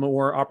some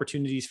more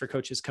opportunities for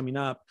coaches coming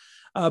up.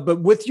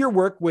 But with your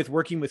work with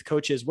working with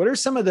coaches, what are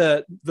some of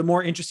the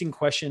more interesting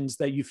questions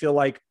that you feel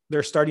like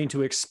they're starting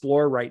to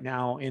explore right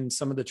now in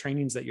some of the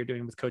trainings that you're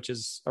doing with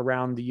coaches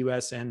around the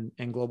US and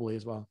globally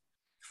as well?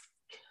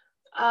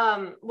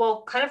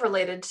 Well, kind of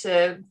related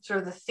to sort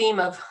of the theme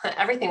of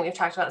everything we've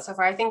talked about so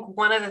far, I think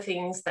one of the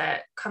things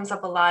that comes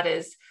up a lot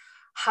is,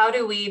 how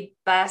do we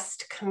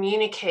best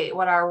communicate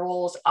what our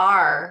roles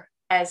are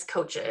as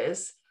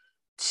coaches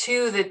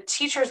to the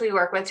teachers we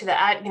work with, to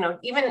the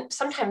even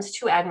sometimes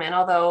to admin,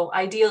 although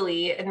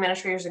ideally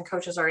administrators and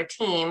coaches are a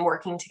team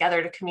working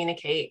together to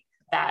communicate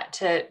that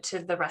to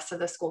the rest of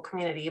the school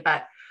community.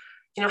 But,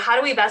 how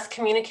do we best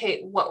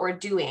communicate what we're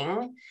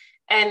doing?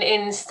 And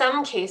in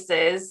some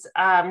cases,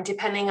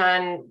 depending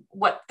on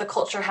what the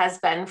culture has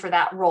been for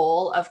that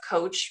role of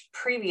coach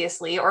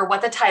previously, or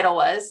what the title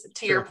was,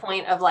 to your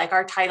point of like,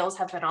 our titles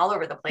have been all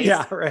over the place.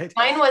 Yeah, right.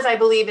 Mine was, I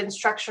believe,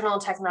 instructional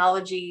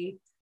technology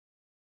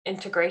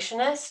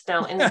integrationist.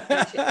 No,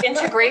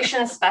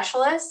 integration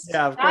specialist.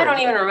 Yeah, I don't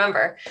even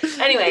remember.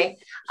 Anyway,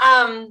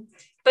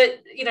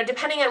 but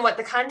depending on what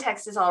the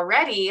context is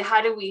already,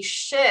 how do we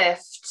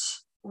shift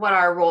what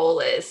our role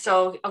is?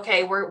 So,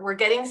 okay, we're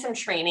getting some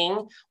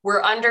training.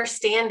 We're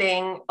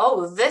understanding,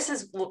 oh, this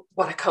is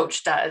what a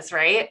coach does,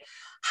 right?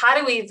 How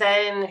do we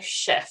then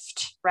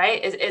shift, right?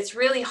 It's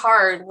really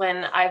hard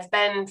when I've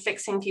been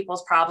fixing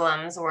people's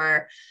problems,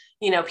 or,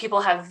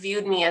 people have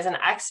viewed me as an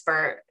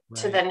expert,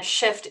 to then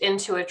shift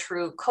into a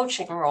true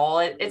coaching role.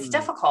 It's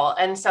difficult.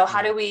 And so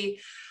how do we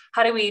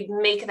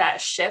make that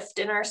shift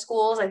in our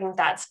schools? I think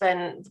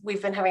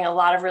we've been having a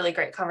lot of really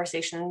great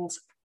conversations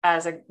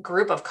as a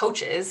group of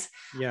coaches,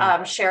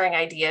 sharing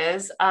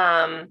ideas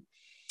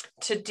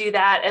to do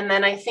that. And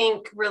then I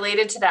think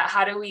related to that,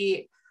 how do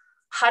we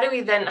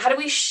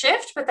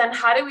shift, but then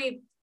how do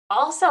we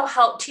also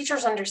help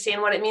teachers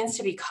understand what it means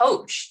to be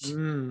coached?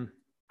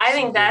 I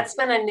think that's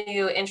been a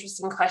new,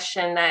 interesting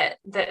question that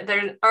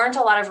there aren't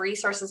a lot of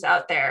resources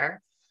out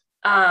there.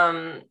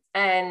 And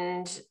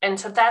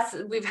so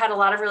we've had a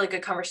lot of really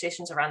good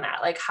conversations around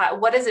that. Like,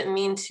 what does it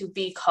mean to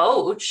be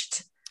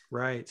coached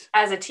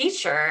as a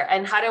teacher?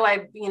 And how do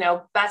I,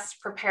 best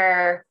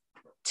prepare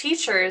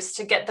teachers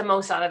to get the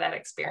most out of that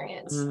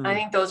experience? I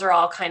think those are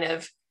all kind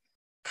of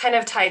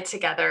tied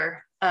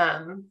together.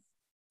 And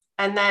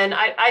then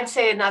I'd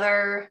say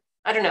another,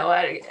 I don't know,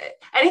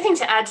 anything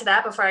to add to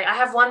that before I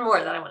have one more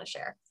that I want to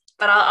share,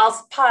 but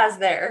I'll pause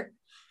there.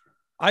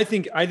 I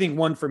think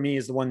one for me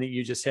is the one that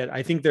you just hit.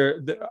 I think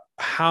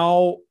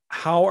how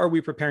are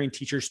we preparing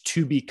teachers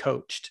to be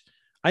coached?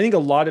 I think a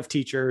lot of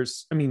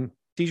teachers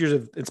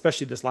have,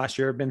 especially this last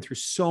year, have been through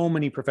so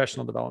many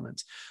professional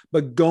developments,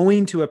 but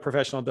going to a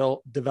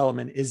professional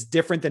development is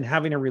different than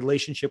having a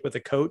relationship with a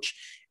coach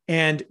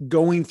and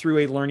going through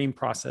a learning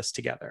process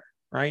together.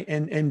 Right.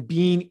 And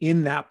being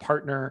in that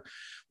partner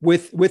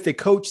with a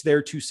coach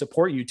there to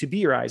support you, to be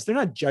your eyes. They're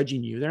not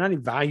judging you. They're not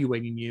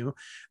evaluating you.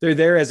 They're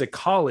there as a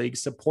colleague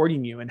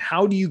supporting you. And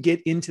how do you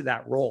get into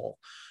that role?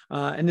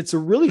 And it's a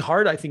really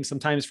hard, I think,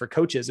 sometimes for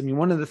coaches.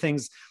 One of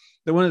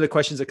the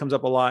questions that comes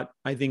up a lot,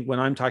 I think, when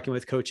I'm talking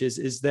with coaches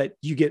is that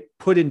you get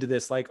put into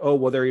this, like, oh,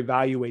 well, they're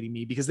evaluating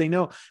me, because they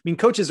know,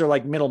 coaches are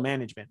like middle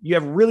management. You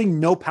have really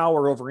no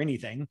power over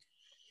anything.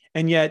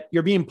 And yet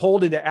you're being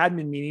pulled into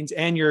admin meetings,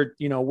 and you're,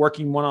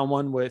 working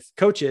one-on-one with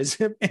coaches,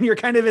 and you're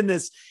kind of in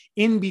this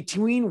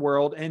in-between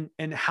world,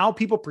 and how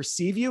people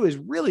perceive you is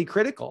really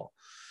critical.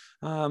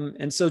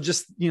 And so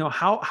just,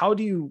 how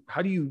do you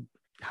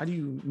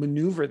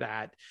maneuver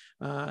that,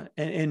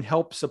 and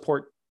help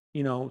support,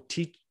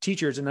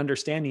 teachers in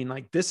understanding,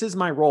 like, this is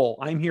my role.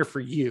 I'm here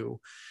for you.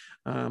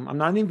 I'm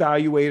not an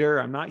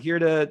evaluator. I'm not here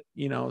to,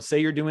 say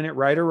you're doing it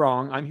right or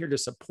wrong. I'm here to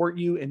support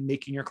you in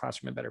making your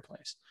classroom a better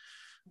place.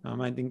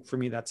 I think for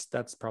me,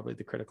 that's probably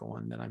the critical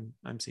one that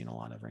I'm seeing a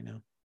lot of right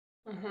now.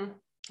 Mm-hmm.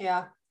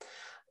 Yeah.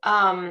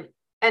 And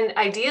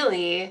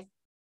ideally,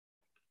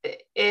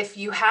 if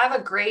you have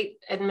a great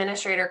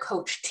administrator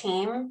coach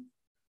team,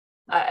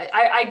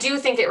 I do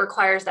think it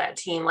requires that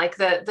team. Like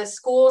the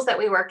schools that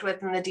we worked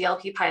with in the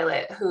DLP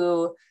pilot,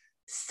 who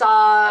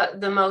saw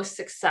the most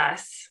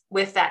success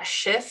with that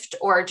shift,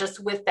 or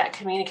just with that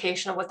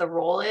communication of what the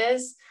role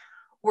is,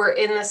 were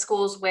in the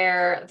schools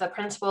where the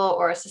principal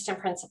or assistant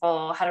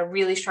principal had a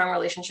really strong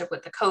relationship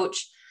with the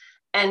coach,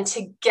 and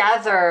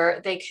together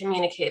they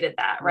communicated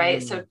that,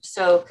 right?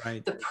 So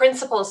the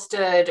principal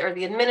stood, or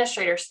the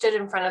administrator stood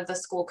in front of the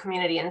school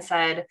community and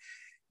said,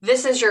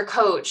 this is your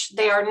coach.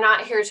 They are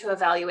not here to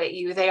evaluate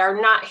you. They are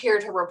not here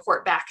to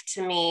report back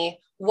to me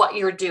what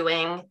you're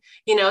doing,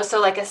 so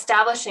like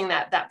establishing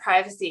that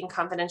privacy and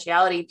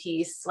confidentiality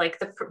piece, like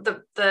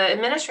the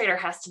administrator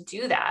has to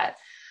do that.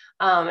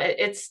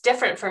 It's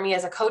different for me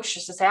as a coach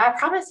just to say, I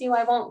promise you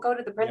I won't go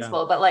to the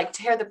principal, but like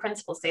to hear the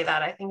principal say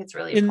that, I think it's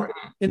really important.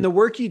 In the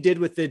work you did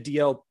with the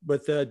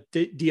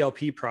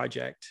DLP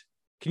project,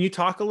 can you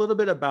talk a little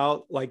bit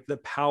about like the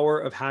power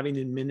of having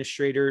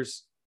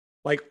administrators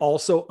like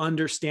also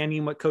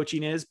understanding what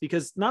coaching is?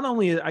 Because not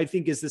only, I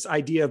think, is this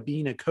idea of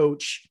being a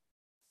coach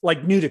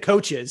like new to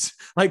coaches,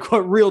 like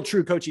what real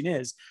true coaching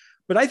is,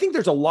 but I think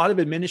there's a lot of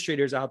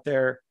administrators out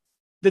there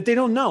that they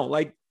don't know.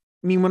 Like,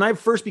 when I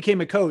first became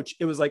a coach,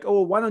 it was like,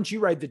 oh, why don't you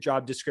write the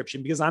job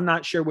description? Because I'm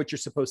not sure what you're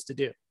supposed to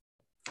do.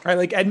 Right?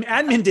 Like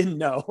admin didn't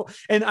know.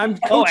 And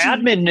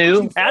admin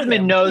knew.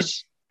 Admin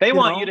knows. They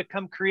want you to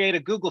come create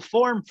a Google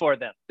form for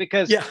them,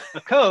 because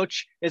a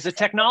coach is a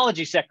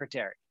technology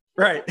secretary.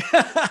 Right.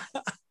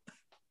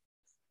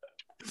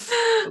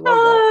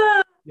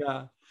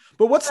 Yeah.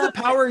 But what's the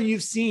power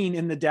you've seen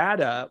in the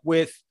data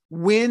with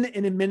when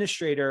an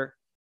administrator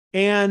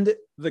and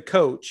the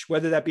coach,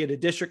 whether that be at a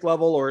district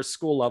level or a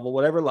school level,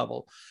 whatever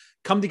level,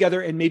 come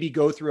together and maybe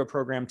go through a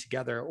program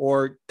together,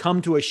 or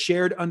come to a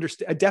shared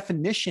a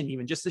definition,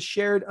 even just a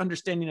shared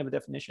understanding of a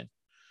definition?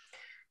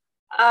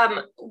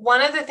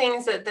 One of the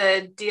things that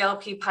the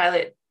DLP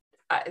pilot,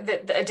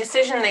 the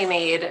decision they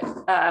made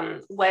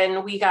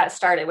when we got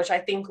started, which I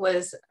think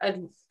was a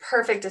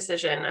perfect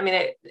decision. I mean,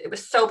 it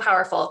was so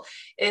powerful,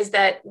 is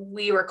that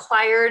we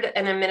required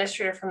an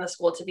administrator from the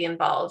school to be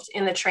involved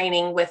in the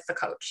training with the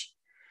coach.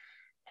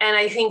 And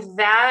I think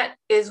that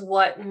is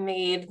what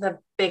made the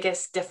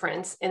biggest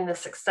difference in the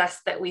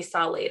success that we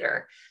saw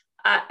later.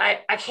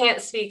 I can't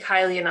speak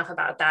highly enough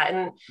about that.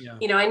 And,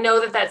 I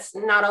know that that's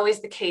not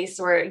always the case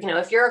where,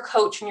 if you're a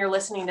coach and you're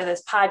listening to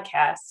this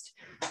podcast,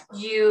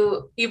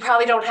 you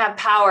probably don't have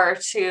power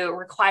to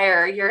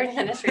require your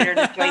administrator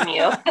to join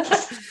you.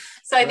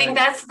 So I think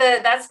that's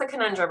the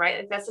conundrum,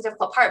 right? That's the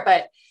difficult part.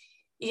 But,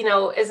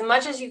 as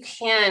much as you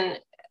can,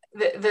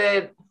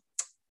 that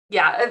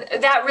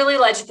really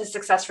led to the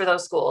success for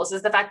those schools,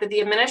 is the fact that the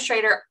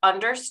administrator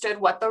understood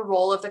what the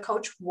role of the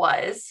coach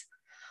was,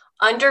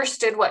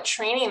 understood what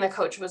training the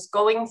coach was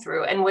going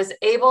through, and was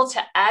able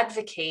to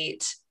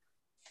advocate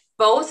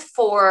both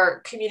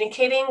for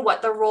communicating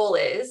what the role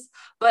is,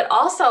 but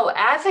also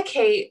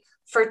advocate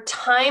for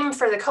time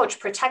for the coach,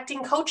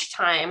 protecting coach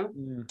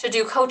time to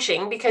do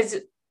coaching. Because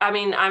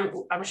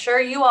I'm sure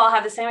you all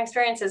have the same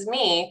experience as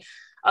me.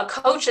 A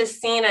coach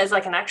is seen as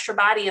like an extra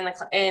body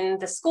in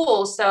the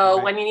school.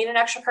 So when you need an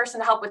extra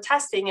person to help with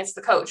testing, it's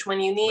the coach. When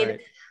you need,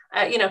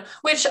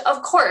 which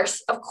of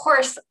course,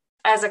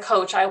 as a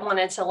coach, I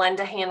wanted to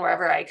lend a hand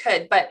wherever I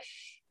could. But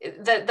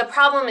the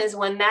problem is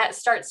when that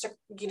starts to,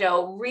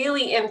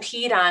 really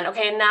impede on,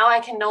 okay, now I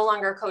can no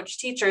longer coach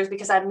teachers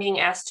because I'm being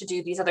asked to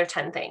do these other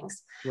 10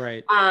 things.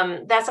 Right.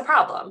 That's a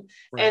problem.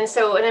 Right. And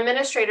so an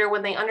administrator,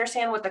 when they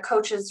understand what the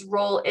coach's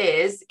role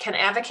is, can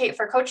advocate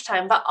for coach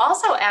time, but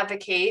also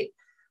advocate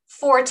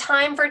for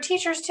time for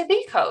teachers to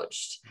be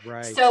coached.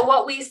 Right. So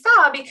what we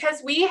saw,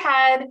 because we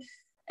had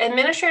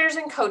administrators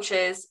and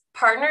coaches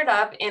partnered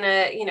up in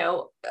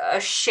a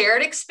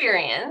shared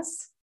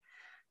experience,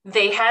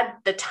 they had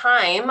the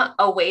time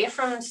away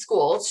from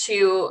school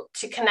to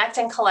connect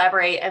and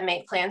collaborate and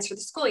make plans for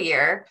the school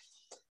year.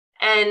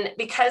 And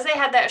because they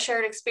had that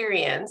shared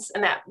experience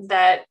and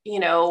that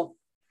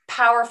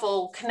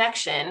powerful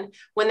connection,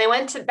 when they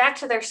went back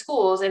to their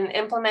schools and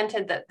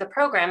implemented the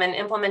program and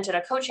implemented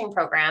a coaching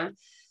program,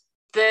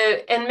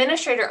 the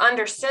administrator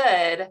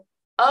understood,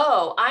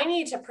 oh, I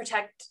need to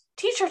protect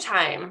teacher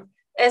time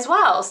as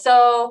well.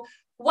 So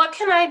what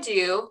can I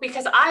do?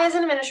 Because I, as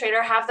an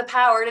administrator, have the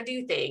power to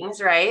do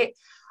things, right?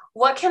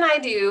 What can I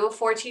do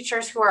for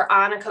teachers who are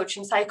on a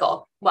coaching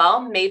cycle?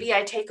 Well, maybe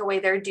I take away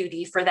their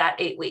duty for that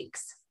 8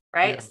 weeks,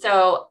 right? Yeah.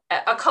 So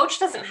a coach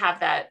doesn't have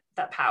that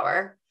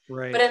power,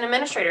 right, but an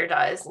administrator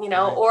does, right.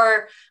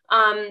 Or,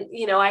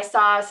 I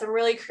saw some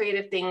really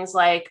creative things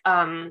like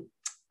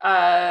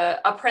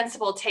a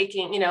principal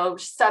taking,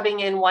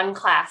 subbing in one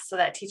class so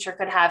that teacher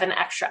could have an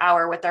extra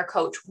hour with their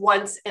coach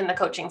once in the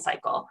coaching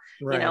cycle,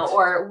 right.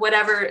 Or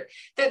whatever.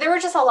 There were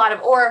just a lot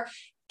of, or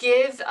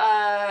give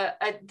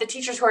the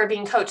teachers who are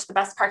being coached the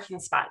best parking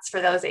spots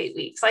for those 8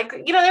 weeks. Like,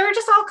 there were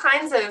just all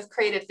kinds of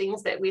creative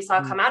things that we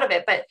saw come out of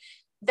it, but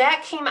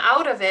that came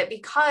out of it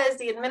because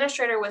the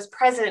administrator was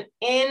present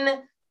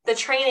in the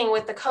training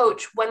with the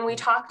coach when we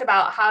talked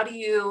about how do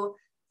you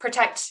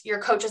protect your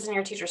coaches and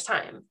your teachers'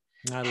 time.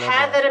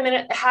 Had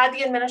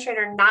the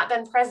administrator not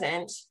been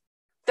present,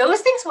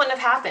 those things wouldn't have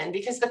happened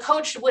because the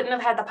coach wouldn't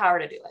have had the power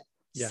to do it.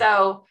 Yeah.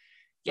 So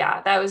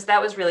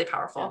that was really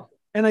powerful. Yeah.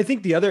 And I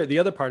think the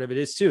other part of it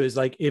is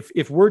like,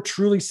 if we're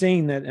truly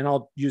saying that, and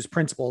I'll use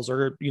principals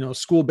or,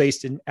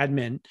 school-based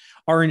admin,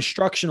 are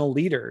instructional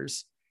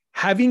leaders,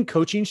 having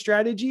coaching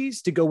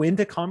strategies to go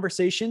into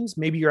conversations.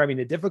 Maybe you're having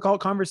a difficult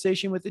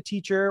conversation with a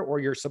teacher, or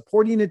you're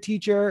supporting a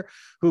teacher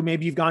who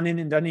maybe you've gone in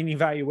and done an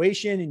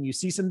evaluation and you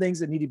see some things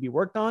that need to be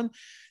worked on.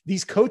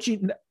 These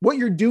coaching, what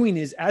you're doing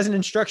is, as an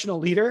instructional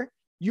leader,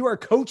 you are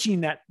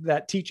coaching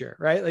that teacher,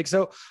 right? Like,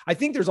 so I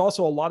think there's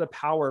also a lot of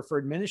power for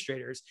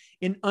administrators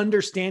in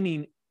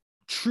understanding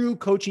true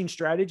coaching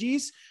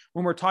strategies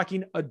when we're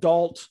talking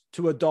adult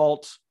to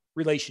adult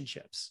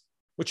relationships,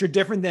 which are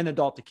different than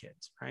adult to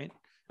kids, right?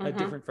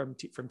 Different from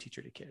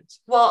teacher to kids.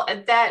 Well,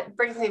 that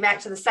brings me back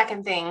to the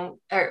second thing,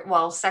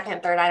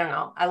 second, third, I don't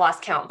know. I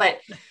lost count, but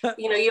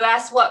you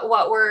asked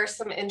what were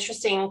some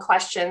interesting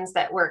questions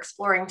that we're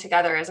exploring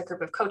together as a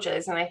group of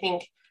coaches. And I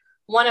think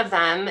one of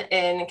them,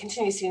 and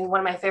continues to be one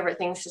of my favorite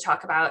things to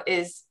talk about,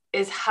 is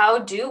how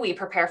do we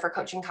prepare for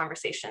coaching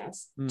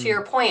conversations? To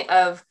your point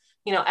of,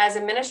 as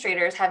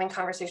administrators having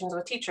conversations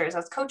with teachers,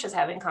 as coaches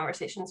having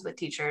conversations with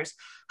teachers,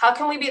 how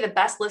can we be the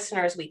best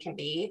listeners we can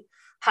be?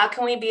 How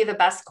can we be the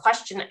best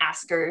question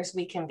askers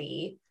we can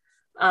be?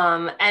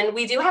 And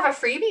we do have a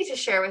freebie to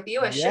share with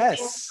you, a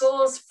Shifting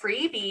Schools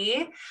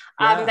freebie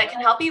that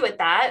can help you with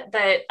that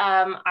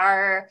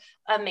our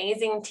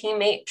amazing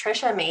teammate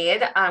Trisha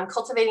made,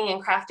 cultivating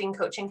and crafting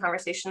coaching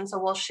conversations. So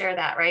we'll share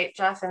that, right,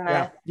 Jeff?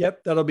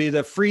 Yep. That'll be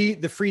the free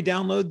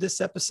download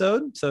this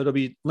episode. So it'll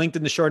be linked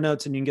in the show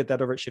notes, and you can get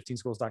that over at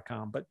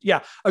shiftingschools.com. But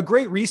yeah, a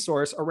great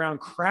resource around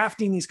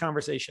crafting these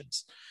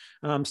conversations,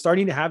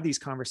 starting to have these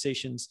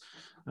conversations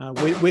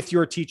with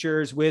your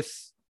teachers,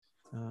 with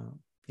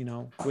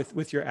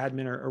with your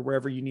admin or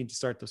wherever you need to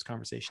start those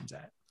conversations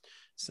at.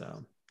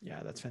 So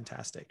yeah, that's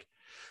fantastic.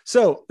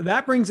 So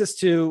that brings us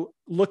to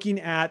looking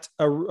at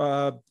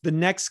the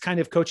next kind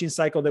of coaching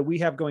cycle that we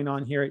have going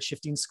on here at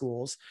Shifting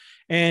Schools.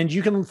 And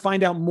you can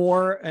find out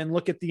more and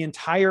look at the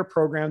entire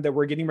program that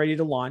we're getting ready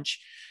to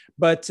launch.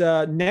 But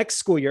next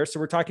school year, so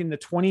we're talking the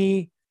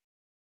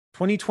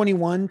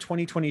 2021,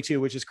 2022,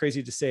 which is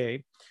crazy to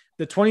say,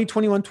 the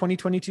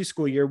 2021-2022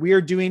 school year, we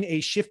are doing a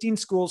Shifting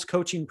Schools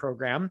coaching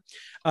program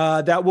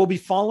that will be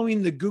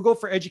following the Google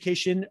for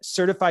Education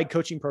certified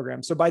coaching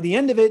program. So by the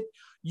end of it,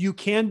 you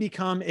can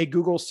become a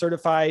Google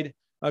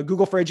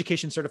for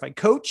Education certified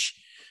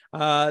coach.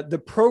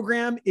 The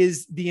program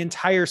is the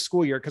entire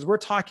school year because we're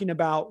talking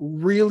about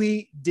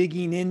really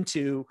digging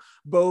into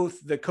both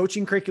the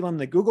coaching curriculum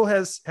that Google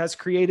has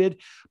created,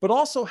 but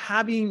also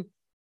having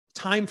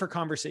time for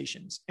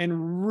conversations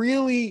and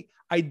really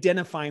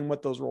identifying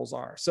what those roles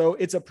are. So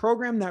it's a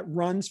program that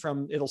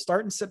it'll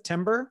start in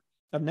September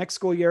of next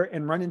school year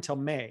and run until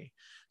May.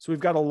 So we've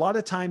got a lot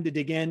of time to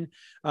dig in.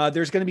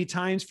 There's going to be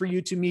times for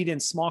you to meet in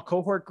small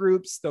cohort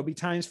groups. There'll be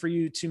times for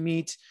you to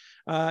meet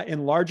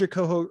in larger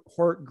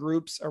cohort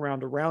groups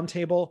around a round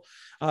table.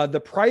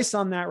 The price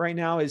on that right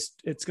now it's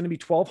going to be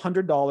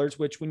 $1,200,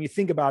 which when you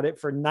think about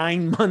it, for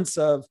 9 months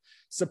of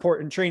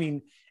support and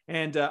training.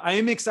 And I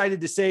am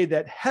excited to say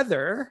that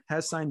Heather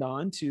has signed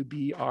on to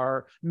be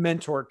our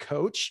mentor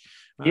coach.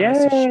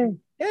 Yay!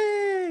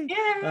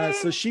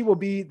 So she will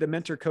be the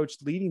mentor coach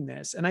leading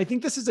this. And I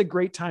think this is a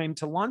great time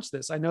to launch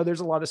this. I know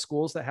there's a lot of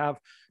schools that have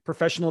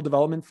professional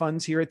development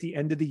funds here at the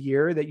end of the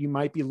year that you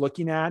might be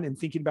looking at and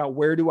thinking about,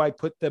 where do I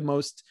put the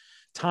most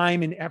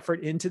time and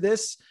effort into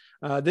this?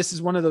 This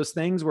is one of those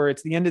things where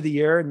it's the end of the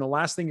year and the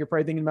last thing you're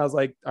probably thinking about is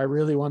like, I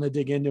really want to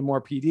dig into more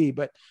PD,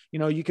 but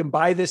you can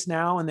buy this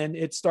now and then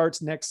it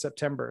starts next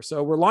September.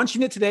 So we're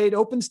launching it today. It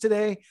opens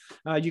today.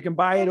 You can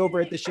buy it over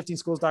at the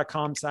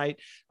shiftingschools.com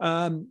site.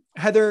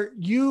 Heather,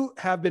 you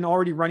have been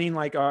already running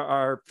like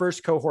our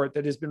first cohort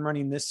that has been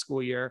running this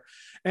school year.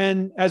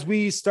 And as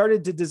we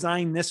started to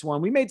design this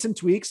one, we made some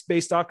tweaks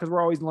based off, because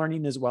we're always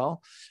learning as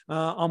well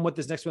on what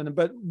this next one.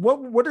 But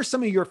what are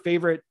some of your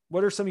favorite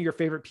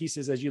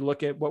pieces as you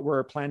look at what we're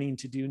planning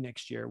to do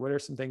next year? What are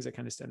some things that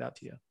kind of stand out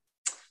to you?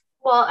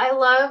 Well, I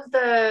love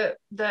the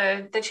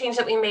change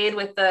that we made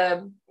with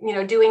the,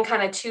 doing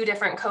kind of 2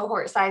 different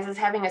cohort sizes,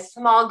 having a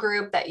small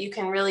group that you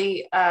can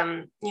really,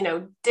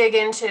 dig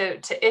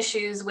into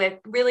issues with,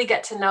 really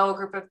get to know a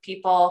group of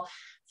people,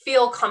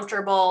 feel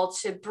comfortable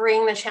to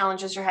bring the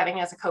challenges you're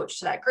having as a coach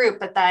to that group.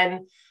 But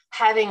then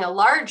having a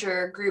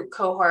larger group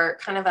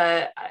cohort, kind of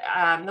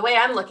the way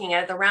I'm looking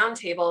at it, the round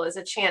table is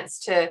a chance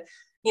to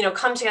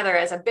come together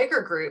as a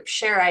bigger group,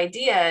 share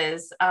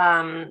ideas.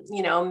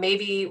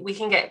 Maybe we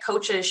can get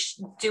coaches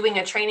doing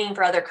a training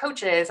for other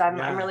coaches.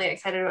 I'm really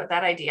excited about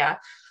that idea.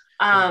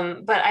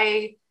 But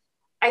I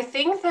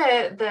think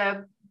that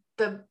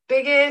the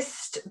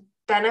biggest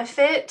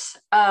benefit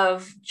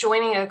of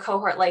joining a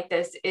cohort like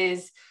this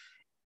is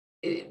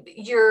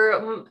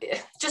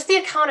just the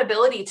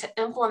accountability to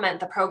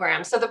implement the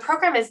program. So the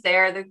program is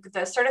there,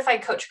 the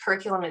certified coach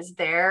curriculum is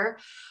there,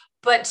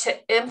 but to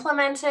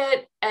implement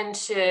it and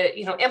to,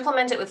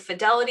 implement it with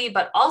fidelity,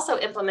 but also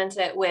implement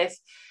it with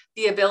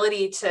the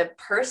ability to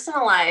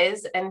personalize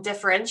and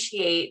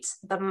differentiate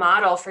the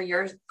model for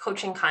your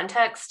coaching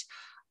context.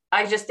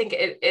 I just think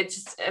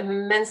it's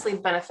immensely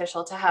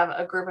beneficial to have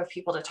a group of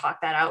people to talk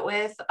that out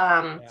with.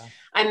 I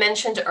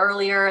mentioned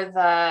earlier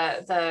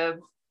the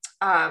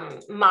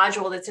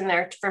module that's in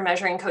there for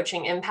measuring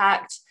coaching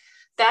impact.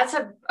 That's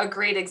a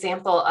great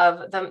example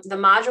of the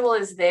module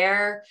is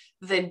there,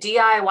 the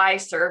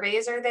DIY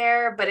surveys are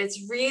there, but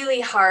it's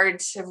really hard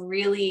to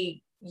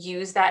really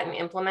use that and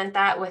implement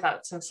that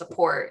without some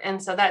support.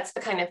 And so that's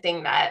the kind of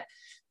thing that,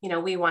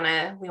 we want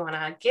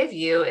to give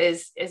you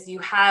is you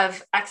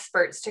have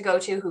experts to go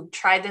to who've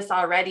tried this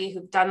already,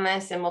 who've done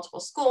this in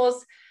multiple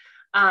schools,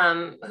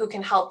 who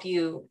can help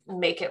you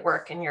make it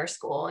work in your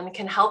school and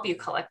can help you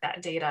collect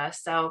that data.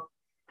 So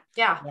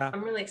yeah,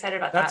 I'm really excited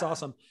about that. That's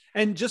awesome.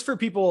 And just for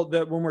people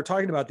that when we're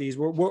talking about these,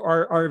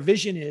 our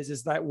vision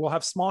is that we'll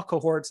have small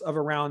cohorts of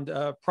around,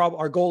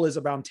 our goal is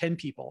around 10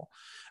 people.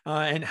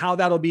 And how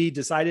that'll be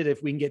decided,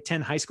 if we can get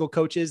 10 high school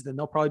coaches, then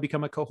they'll probably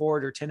become a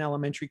cohort, or 10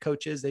 elementary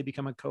coaches, they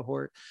become a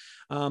cohort.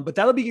 But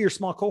that'll be your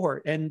small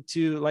cohort. And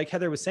like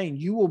Heather was saying,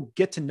 you will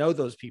get to know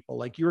those people.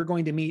 Like, you're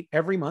going to meet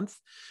every month.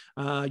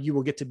 You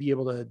will get to be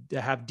able to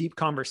have deep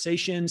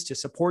conversations, to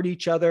support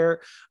each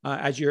other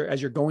as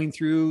you're going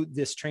through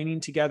this training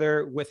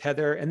together with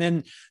Heather. And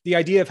then the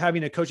idea of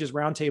having a coaches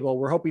roundtable,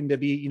 we're hoping to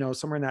be,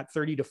 somewhere in that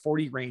 30 to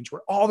 40 range,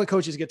 where all the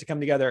coaches get to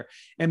come together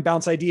and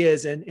bounce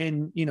ideas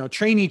and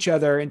train each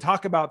other and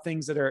talk about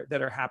things that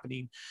are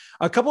happening.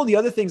 A couple of the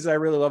other things that I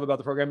really love about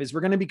the program is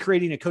we're going to be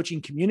creating a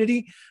coaching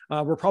community.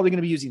 We're probably going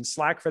to be using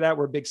Slack for that.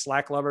 We're big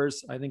Slack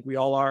lovers. I think we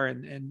all are.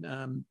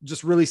 And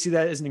just really see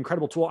that as an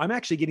incredible tool. I'm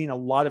actually getting a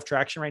lot of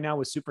traction right now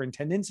with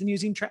superintendents and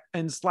using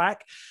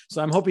Slack.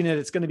 So I'm hoping that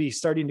it's going to be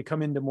starting to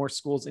come into more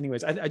schools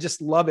anyways. I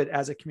just love it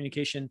as a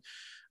communication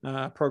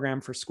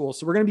program for schools.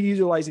 So we're going to be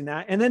utilizing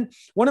that. And then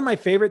one of my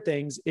favorite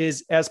things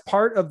is, as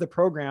part of the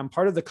program,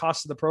 part of the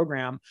cost of the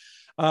program,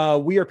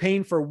 we are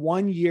paying for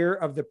 1 year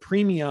of the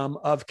premium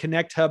of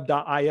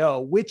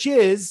ConnectHub.io, which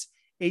is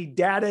a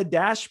data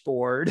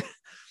dashboard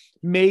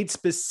made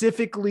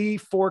specifically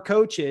for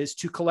coaches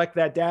to collect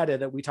that data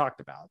that we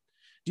talked about.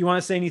 Do you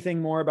want to say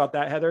anything more about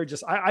that, Heather?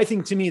 I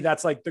think to me,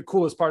 that's like the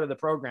coolest part of the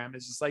program,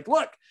 is just like,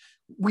 look,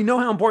 we know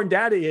how important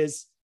data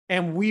is,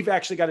 and we've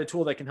actually got a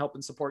tool that can help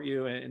and support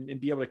you and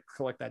be able to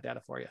collect that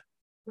data for you.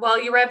 Well,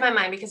 you read my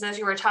mind, because as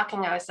you were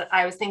talking,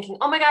 I was thinking,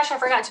 oh my gosh, I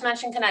forgot to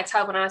mention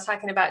ConnectHub when I was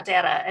talking about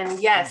data.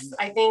 And yes,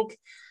 I think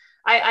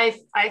I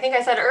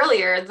said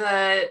earlier,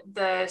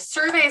 the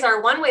surveys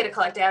are one way to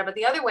collect data, but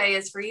the other way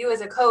is for you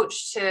as a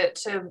coach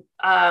to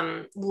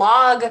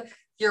log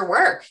your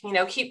work,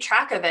 keep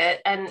track of it,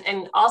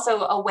 and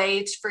also a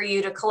way for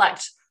you to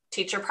collect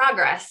teacher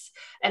progress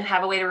and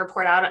have a way to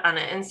report out on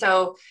it. And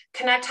so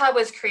ConnectHub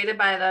was created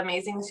by the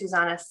amazing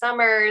Susanna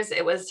Summers.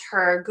 It was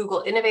her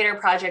Google Innovator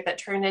project that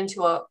turned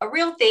into a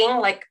real thing,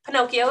 like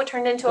Pinocchio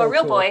turned into a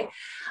real boy.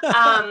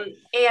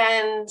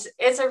 And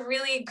it's a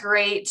really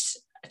great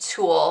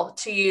tool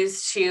to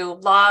use to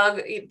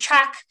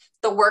track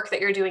the work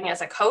that you're doing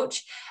as a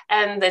coach,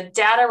 and the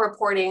data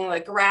reporting,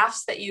 the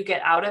graphs that you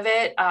get out of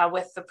it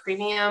with the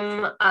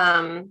premium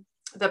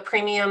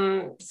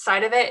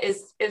side of it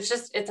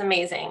it's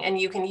amazing. And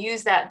you can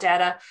use that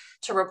data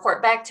to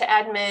report back to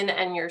admin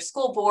and your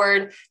school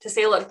board to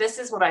say, look, this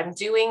is what I'm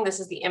doing. This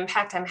is the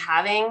impact I'm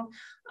having.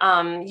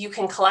 You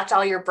can collect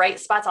all your bright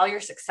spots, all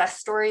your success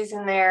stories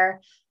in there.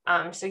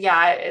 So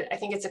yeah, I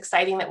think it's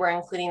exciting that we're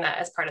including that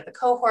as part of the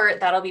cohort.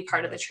 That'll be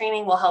part of the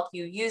training. We'll help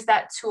you use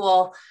that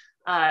tool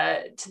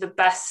to the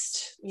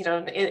best,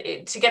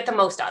 to get the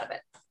most out of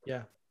it.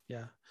 Yeah.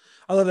 Yeah.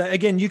 I love that.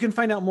 Again, you can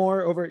find out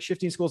more over at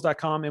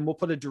shiftingschools.com, and we'll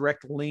put a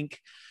direct link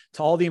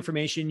to all the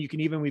information.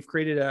 We've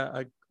created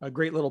a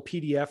great little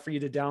PDF for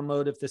you to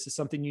download if this is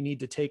something you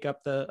need to take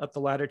up the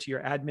ladder to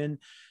your admin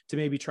to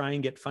maybe try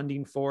and get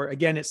funding for.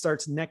 Again, it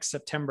starts next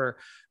September.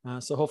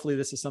 So hopefully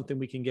this is something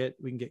we can get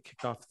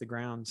kicked off the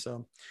ground.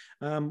 So,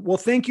 well,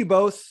 thank you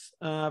both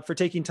for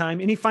taking time.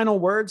 Any final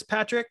words,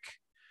 Patrick,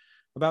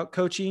 about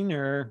coaching?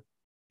 Or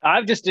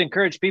I've just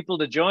encouraged people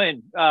to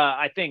join.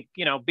 I think,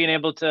 being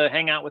able to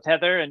hang out with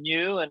Heather and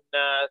you and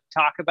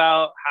talk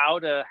about how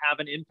to have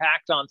an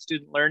impact on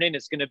student learning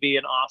is going to be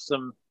an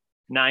awesome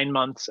 9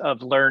 months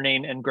of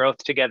learning and growth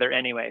together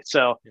anyway.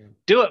 So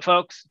do it,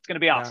 folks. It's going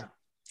to be awesome. Yeah.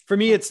 For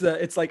me, it's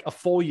like a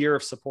full year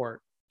of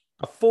support,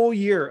 a full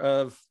year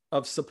of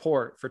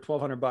support for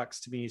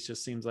 $1,200 to me. It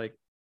just seems like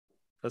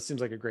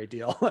a great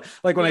deal.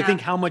 Like when I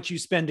think how much you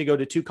spend to go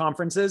to 2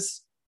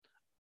 conferences,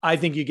 I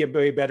think you get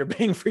very better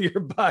bang for your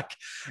buck,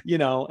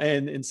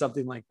 and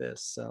something like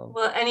this. So,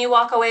 well, and you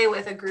walk away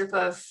with a group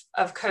of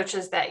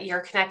coaches that you're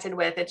connected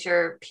with. It's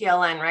your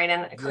PLN, right?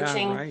 And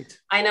coaching, right.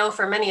 I know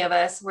for many of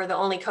us, we're the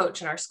only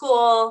coach in our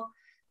school.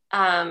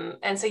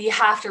 And so you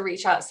have to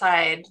reach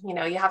outside,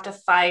 you have to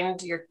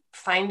find your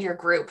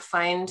group,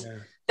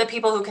 the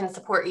people who can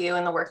support you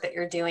in the work that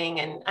you're doing,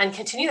 and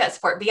continue that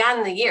support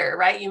beyond the year,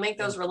 right? You make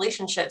those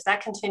relationships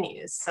that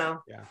continues.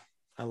 So yeah,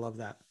 I love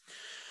that.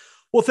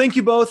 Well, thank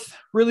you both.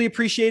 Really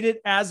appreciate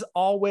it. As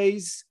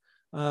always,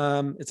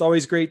 it's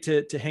always great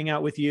to hang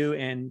out with you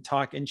and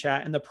talk and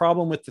chat. And the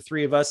problem with the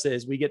 3 of us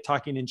is we get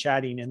talking and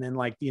chatting, and then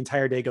like the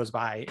entire day goes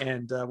by,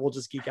 and we'll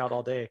just geek out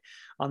all day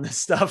on this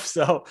stuff.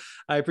 So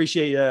I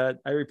appreciate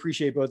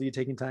both of you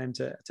taking time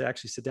to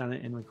actually sit down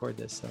and record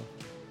this. So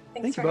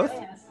thank you both.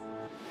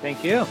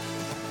 Thank you.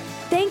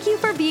 Thank you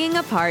for being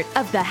a part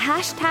of the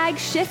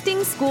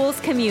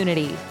 #ShiftingSchools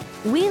community.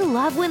 We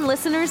love when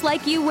listeners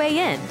like you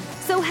weigh in.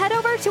 So head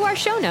over to our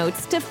show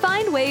notes to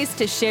find ways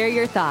to share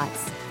your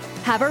thoughts.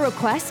 Have a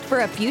request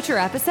for a future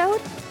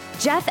episode?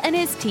 Jeff and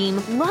his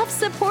team love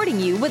supporting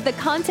you with the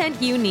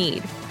content you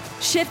need.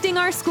 Shifting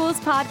Our Schools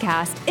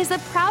podcast is a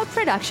proud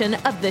production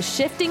of the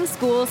Shifting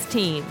Schools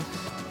team.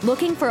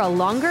 Looking for a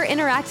longer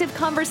interactive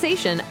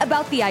conversation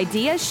about the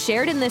ideas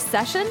shared in this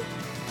session?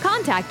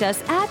 Contact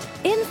us at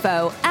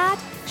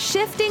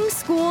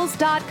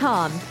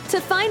info@shiftingschools.com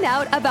to find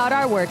out about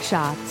our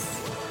workshops.